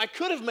 90s so I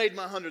could have made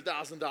my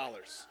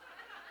 $100,000,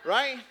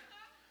 right?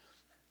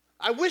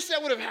 I wish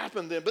that would have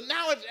happened then. But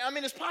now,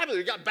 it's popular.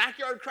 You got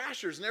backyard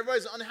crashers, and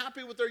everybody's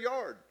unhappy with their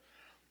yard.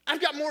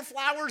 I've got more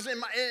flowers in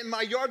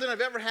my yard than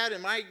I've ever had.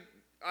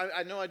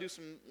 I know I do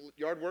some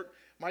yard work.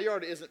 My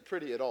yard isn't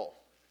pretty at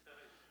all,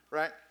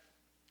 right?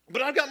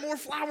 But I've got more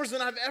flowers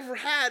than I've ever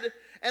had,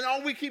 and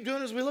all we keep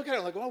doing is we look at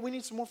it like, oh, we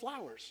need some more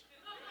flowers,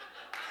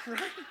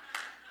 right?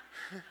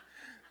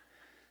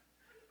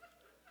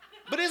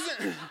 But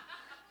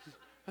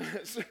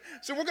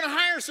so we're going to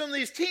hire some of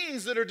these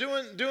teens that are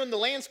doing the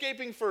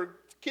landscaping for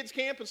kids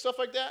camp and stuff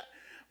like that.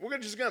 We're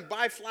just going to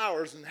buy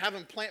flowers and have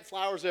them plant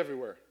flowers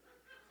everywhere,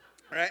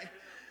 right?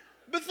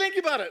 But think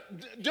about it.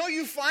 Don't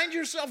you find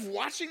yourself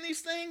watching these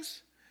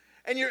things?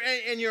 And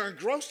you're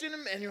engrossed in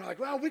them, and you're like,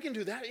 well, we can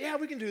do that. Yeah,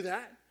 we can do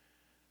that.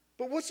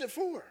 But what's it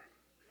for?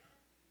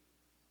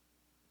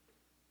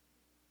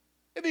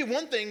 It'd be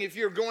one thing if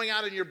you're going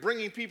out and you're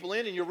bringing people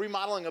in and you're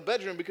remodeling a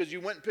bedroom because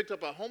you went and picked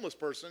up a homeless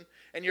person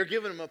and you're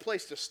giving them a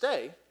place to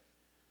stay.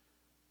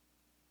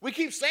 We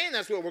keep saying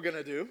that's what we're going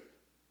to do.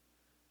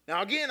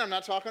 Now, again, I'm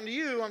not talking to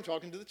you. I'm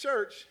talking to the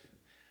church.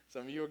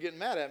 Some of you are getting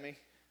mad at me.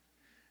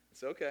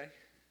 It's okay.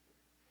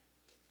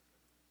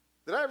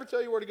 Did I ever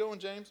tell you where to go in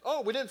James?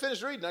 Oh, we didn't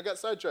finish reading. I got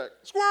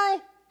sidetracked.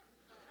 Squirrel!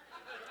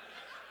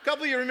 A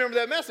couple of you remember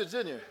that message,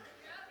 didn't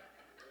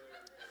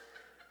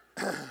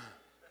you?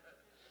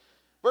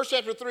 Verse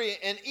chapter 3,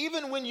 and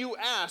even when you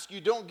ask,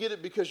 you don't get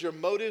it because your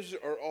motives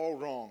are all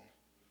wrong.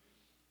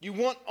 You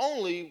want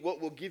only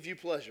what will give you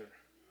pleasure.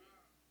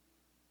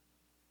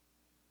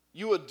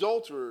 You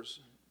adulterers,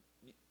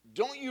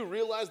 don't you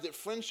realize that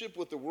friendship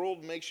with the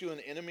world makes you an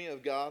enemy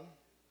of God?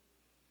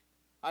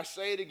 I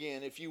say it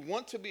again, if you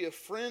want to be a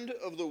friend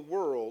of the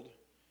world,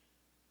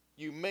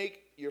 you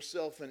make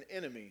yourself an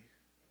enemy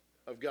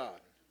of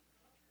God.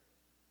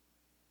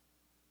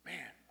 Man,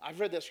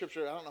 I've read that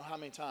scripture I don't know how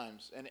many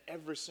times, and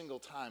every single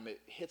time it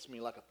hits me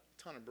like a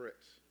ton of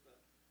bricks.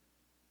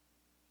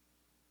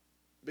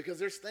 Because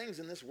there's things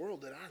in this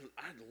world that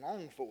I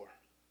long for.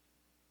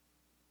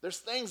 There's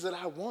things that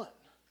I want.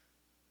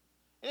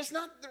 And it's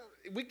not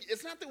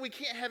that we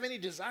can't have any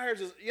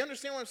desires. You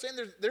understand what I'm saying?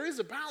 There is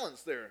a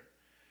balance there.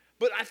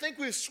 But I think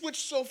we've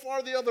switched so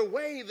far the other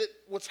way that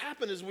what's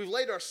happened is we've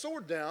laid our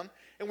sword down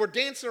and we're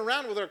dancing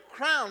around with our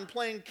crown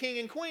playing king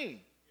and queen.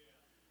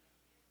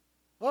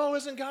 Oh,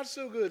 isn't God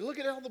so good? Look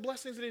at all the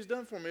blessings that he's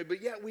done for me.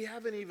 But yet we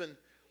haven't even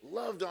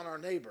loved on our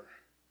neighbor.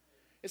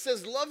 It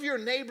says love your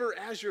neighbor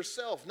as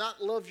yourself,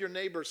 not love your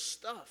neighbor's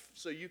stuff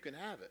so you can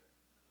have it.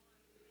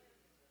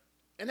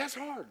 And that's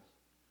hard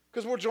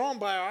because we're drawn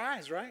by our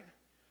eyes, right?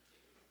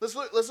 Let's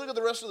look at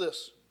the rest of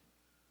this.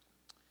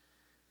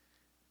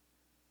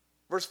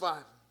 Verse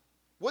 5.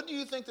 What do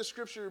you think the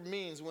scripture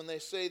means when they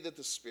say that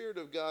the Spirit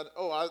of God...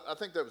 Oh, I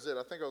think that was it.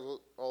 I think I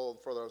was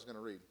all further I was going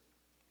to read.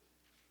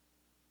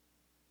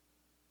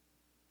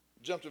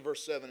 Jump to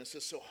verse 7. It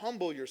says, so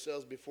humble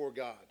yourselves before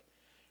God.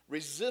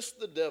 Resist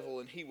the devil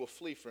and he will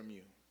flee from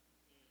you.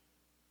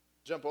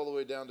 Jump all the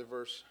way down to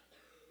verse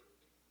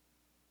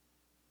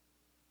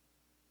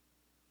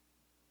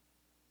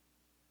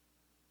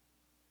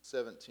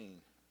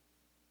 17.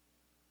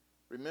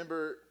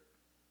 Remember,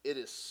 it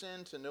is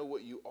sin to know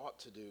what you ought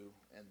to do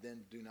and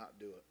then do not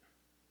do it.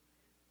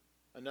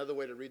 Another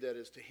way to read that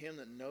is, to him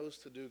that knows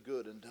to do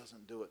good and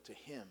doesn't do it, to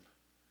him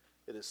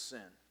it is sin.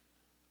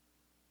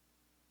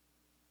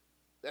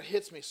 That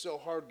hits me so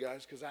hard,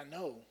 guys, because I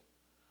know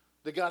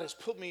that God has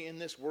put me in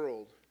this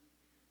world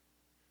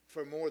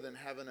for more than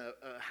having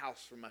a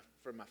house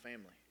for my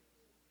family.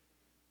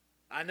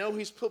 I know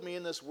he's put me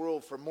in this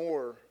world for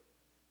more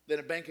than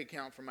a bank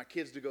account for my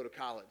kids to go to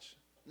college.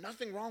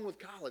 Nothing wrong with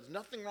college.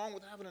 Nothing wrong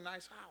with having a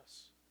nice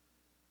house.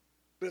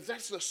 But if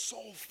that's the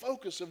sole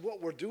focus of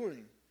what we're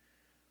doing,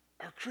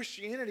 our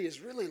Christianity is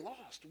really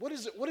lost. What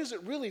is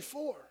it really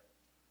for?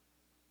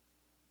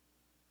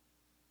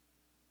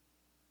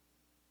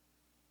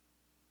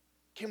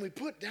 Can we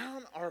put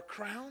down our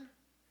crown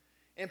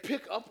and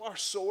pick up our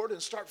sword and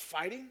start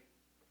fighting?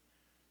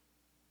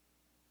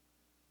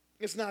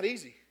 It's not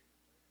easy.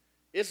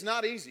 It's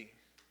not easy.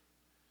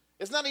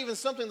 It's not even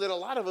something that a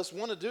lot of us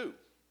want to do.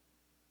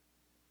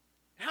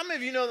 How many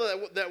of you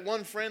know that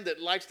one friend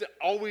that likes to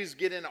always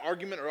get in an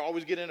argument or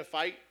always get in a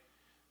fight?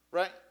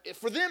 Right?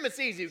 For them, it's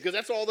easy because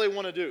that's all they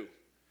want to do.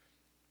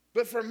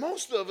 But for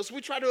most of us,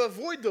 we try to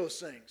avoid those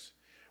things.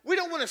 We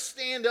don't want to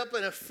stand up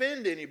and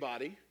offend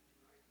anybody.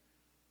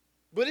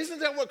 But isn't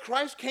that what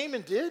Christ came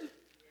and did?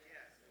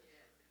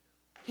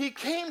 He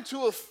came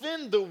to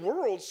offend the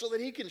world so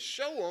that he can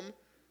show them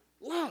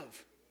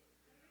love.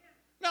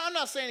 Now, I'm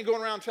not saying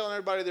going around telling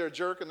everybody they're a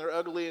jerk and they're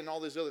ugly and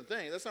all these other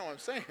things. That's not what I'm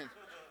saying,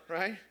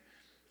 right?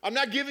 I'm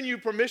not giving you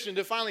permission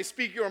to finally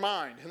speak your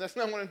mind, and that's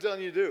not what I'm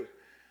telling you to do.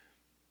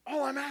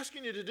 All I'm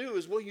asking you to do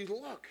is, will you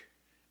look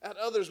at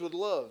others with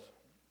love?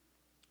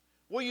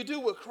 Will you do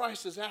what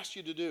Christ has asked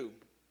you to do?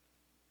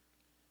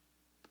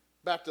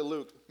 Back to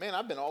Luke. Man,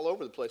 I've been all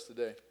over the place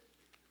today.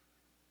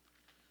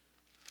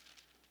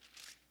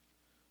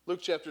 Luke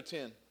chapter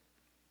 10.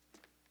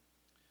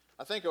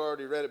 I think I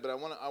already read it, but I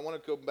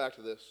want to go back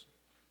to this.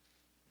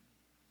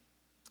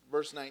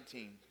 Verse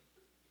 19.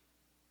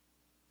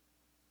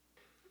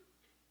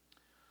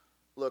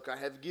 Look, I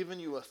have given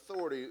you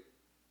authority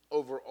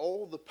over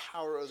all the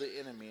power of the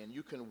enemy, and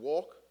you can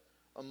walk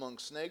among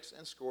snakes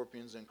and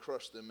scorpions and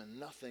crush them, and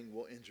nothing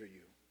will injure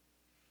you.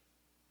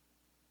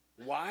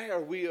 Why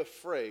are we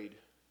afraid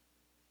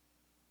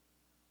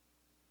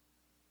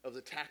of the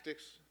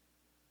tactics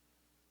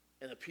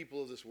and the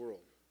people of this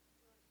world?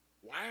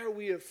 Why are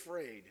we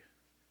afraid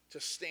to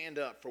stand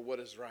up for what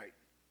is right?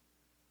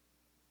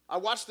 I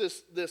watched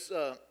this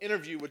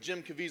interview with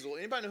Jim Caviezel.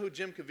 Anybody know who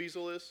Jim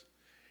Caviezel is?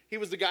 He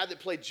was the guy that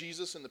played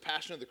Jesus in The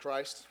Passion of the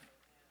Christ.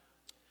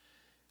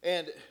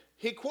 And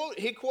He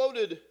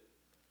quoted,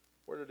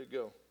 where did it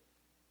go?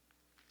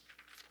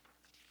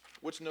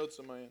 Which notes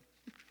am I in?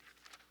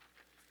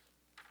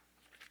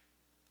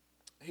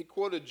 He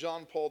quoted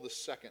John Paul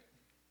II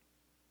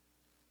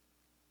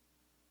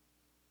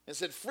and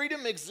said,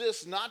 freedom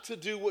exists not to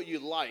do what you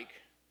like,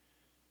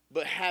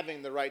 but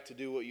having the right to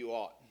do what you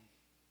ought.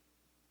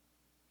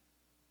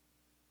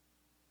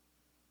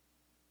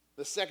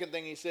 The second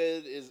thing he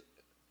said is,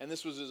 and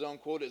this was his own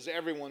quote, is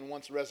everyone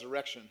wants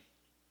resurrection,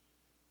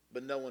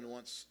 but no one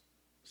wants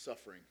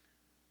suffering.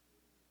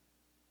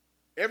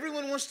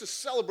 Everyone wants to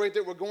celebrate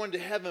that we're going to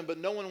heaven, but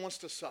no one wants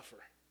to suffer.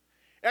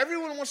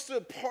 Everyone wants to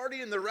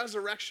party in the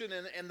resurrection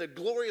and the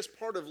glorious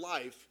part of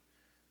life,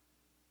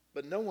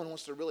 but no one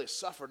wants to really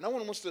suffer. No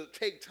one wants to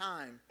take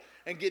time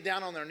and get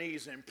down on their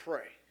knees and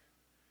pray.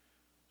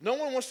 No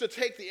one wants to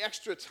take the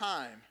extra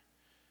time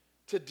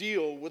to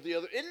deal with the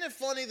other. Isn't it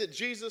funny that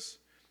Jesus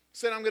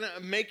said, I'm going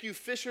to make you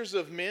fishers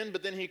of men,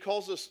 but then he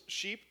calls us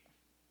sheep?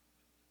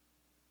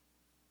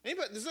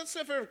 Anybody, does that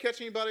stuff ever catch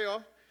anybody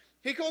off?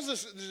 He calls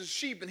us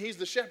sheep and he's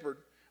the shepherd,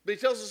 but he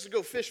tells us to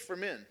go fish for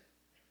men.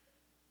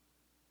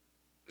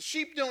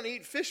 Sheep don't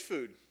eat fish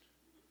food.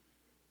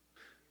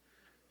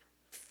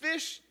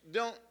 Fish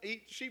don't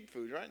eat sheep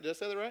food, right? Did I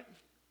say that right?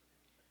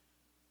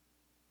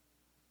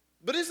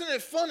 But isn't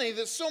it funny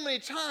that so many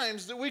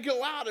times that we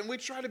go out and we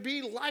try to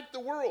be like the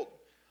world?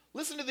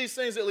 Listen to these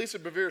things that Lisa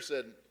Bevere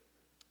said.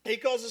 He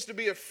calls us to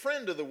be a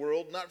friend of the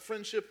world, not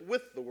friendship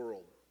with the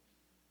world.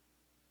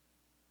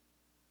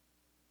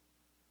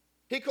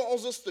 He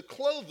calls us to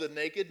clothe the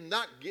naked,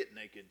 not get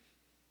naked.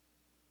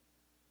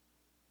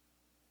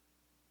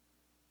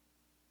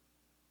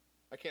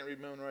 I can't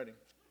read my own writing.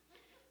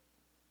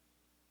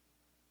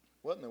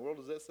 What in the world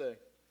does that say?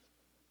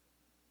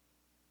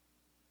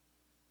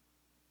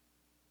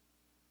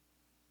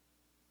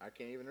 I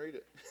can't even read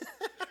it.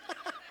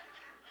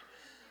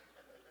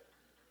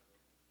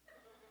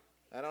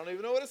 I don't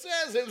even know what it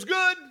says. It was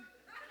good.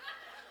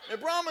 I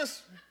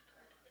promise.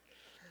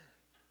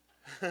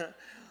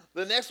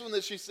 The next one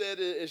that she said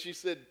is she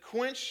said,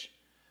 quench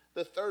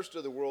the thirst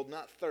of the world,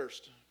 not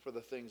thirst for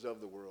the things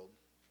of the world.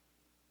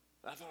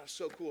 And I thought it was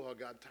so cool how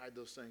God tied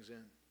those things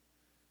in.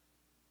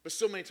 But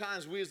so many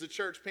times we as the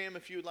church, Pam,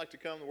 if you would like to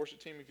come, the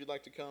worship team, if you'd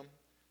like to come,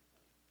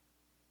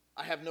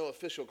 I have no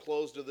official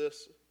close to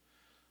this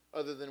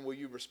other than will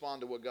you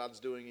respond to what God's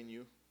doing in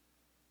you?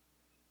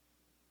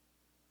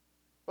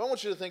 But I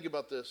want you to think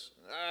about this.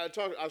 I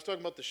was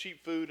talking about the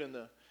sheep food and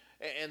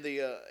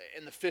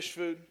the fish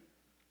food.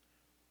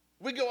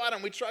 We go out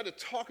and we try to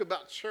talk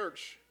about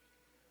church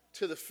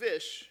to the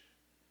fish,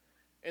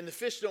 and the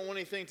fish don't want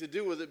anything to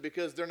do with it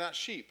because they're not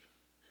sheep.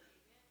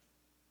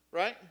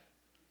 Right?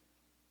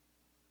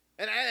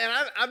 And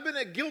I've been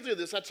guilty of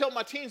this. I tell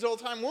my teens all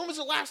the time, when was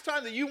the last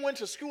time that you went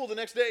to school the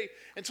next day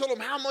and told them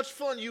how much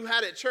fun you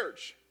had at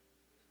church?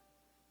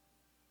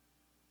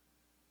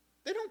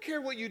 They don't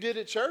care what you did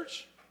at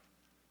church.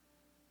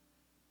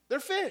 They're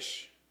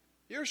fish.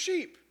 You're a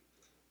sheep.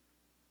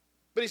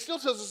 But he still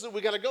tells us that we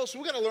got to go. So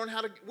we got to learn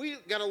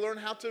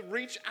how to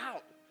reach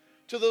out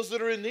to those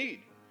that are in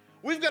need.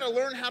 We've got to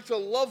learn how to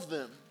love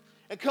them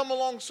and come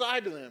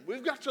alongside of them.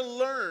 We've got to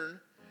learn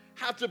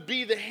how to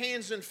be the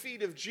hands and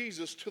feet of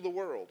Jesus to the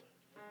world.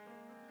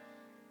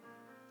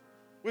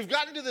 We've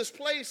gotten to this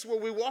place where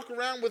we walk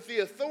around with the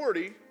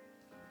authority.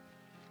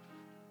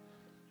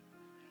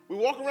 We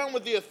walk around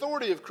with the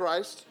authority of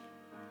Christ.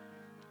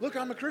 Look,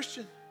 I'm a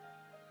Christian.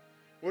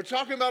 We're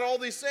talking about all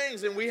these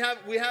things, and we have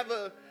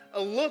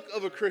a look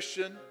of a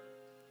Christian,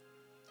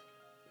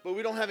 but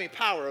we don't have any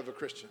power of a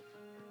Christian.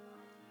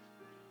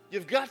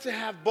 You've got to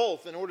have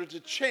both in order to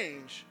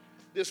change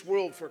this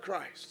world for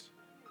Christ.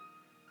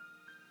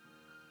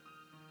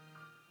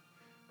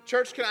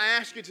 Church, can I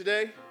ask you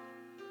today,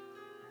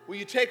 will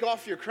you take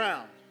off your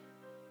crown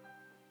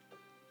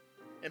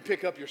and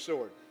pick up your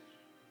sword?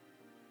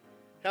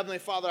 Heavenly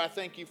Father, I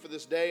thank you for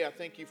this day. I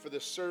thank you for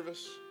this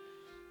service.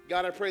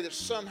 God, I pray that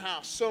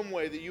somehow, some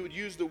way, that you would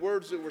use the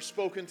words that were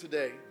spoken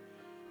today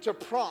to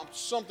prompt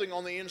something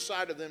on the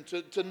inside of them,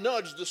 to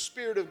nudge the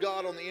Spirit of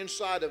God on the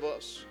inside of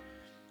us.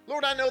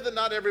 Lord, I know that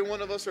not every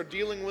one of us are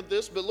dealing with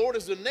this, but Lord,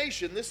 as a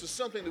nation, this is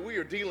something that we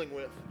are dealing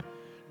with.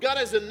 God,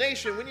 as a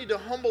nation, we need to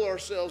humble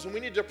ourselves and we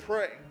need to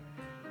pray.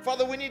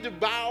 Father, we need to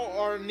bow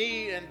our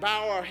knee and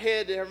bow our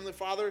head, Heavenly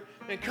Father,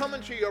 and come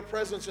into your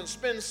presence and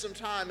spend some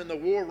time in the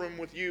war room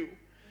with you.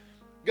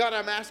 God,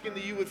 I'm asking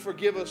that you would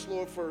forgive us,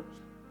 Lord, for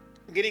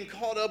getting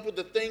caught up with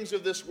the things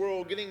of this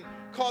world, getting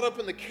caught up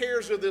in the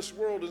cares of this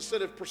world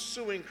instead of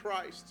pursuing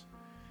Christ,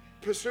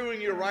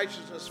 pursuing your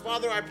righteousness.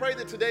 Father, I pray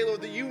that today,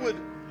 Lord, that you would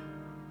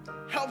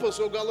help us,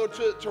 oh God, Lord,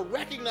 to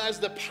recognize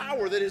the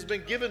power that has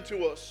been given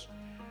to us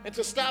and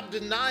to stop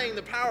denying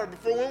the power.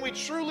 For when we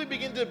truly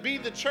begin to be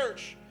the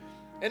church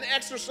and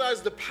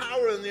exercise the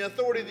power and the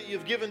authority that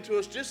you've given to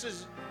us, just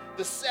as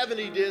the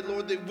 70 did,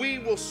 Lord, that we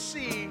will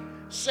see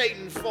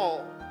Satan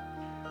fall.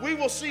 We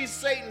will see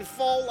Satan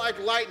fall like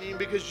lightning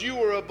because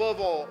you are above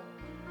all.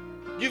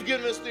 You've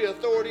given us the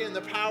authority and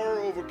the power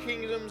over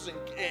kingdoms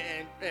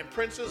and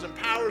princes and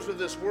powers of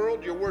this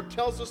world. Your word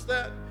tells us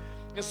that.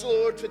 And so,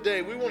 Lord,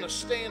 today we want to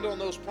stand on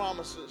those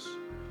promises.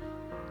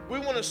 We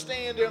want to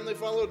stand, Heavenly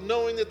Father, Lord,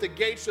 knowing that the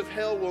gates of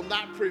hell will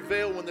not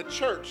prevail when the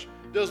church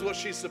does what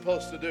she's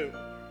supposed to do.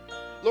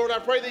 Lord, I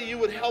pray that you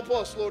would help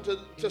us, Lord,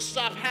 to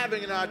stop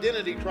having an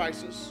identity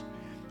crisis.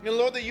 And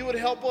Lord, that you would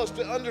help us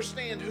to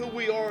understand who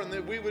we are and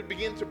that we would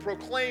begin to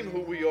proclaim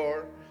who we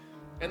are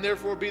and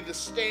therefore be the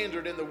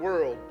standard in the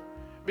world.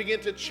 Begin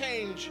to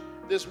change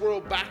this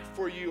world back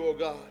for you, oh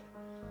God.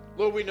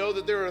 Lord, we know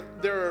that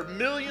there are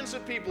millions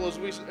of people,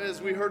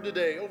 as we heard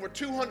today, over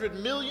 200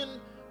 million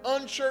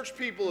unchurched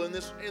people in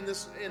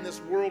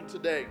this world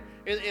today,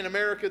 in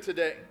America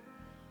today.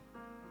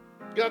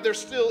 God, there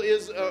still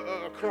is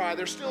a cry.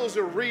 There still is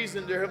a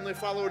reason, dear Heavenly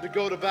Father, Lord, to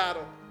go to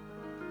battle.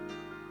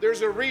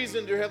 There's a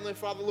reason, dear Heavenly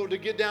Father, Lord, to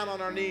get down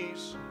on our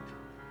knees.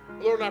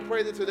 Lord, and I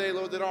pray that today,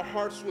 Lord, that our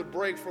hearts would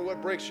break for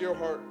what breaks your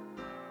heart.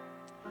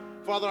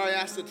 Father, I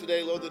ask that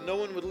today, Lord, that no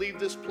one would leave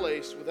this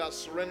place without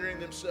surrendering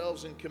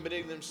themselves and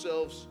committing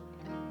themselves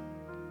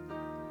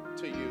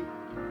to you.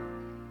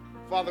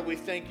 Father, we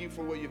thank you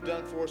for what you've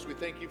done for us. We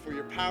thank you for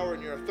your power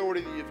and your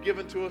authority that you've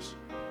given to us.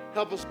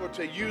 Help us, Lord,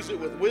 to use it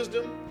with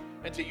wisdom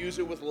and to use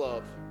it with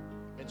love.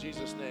 In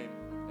Jesus' name,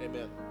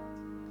 amen.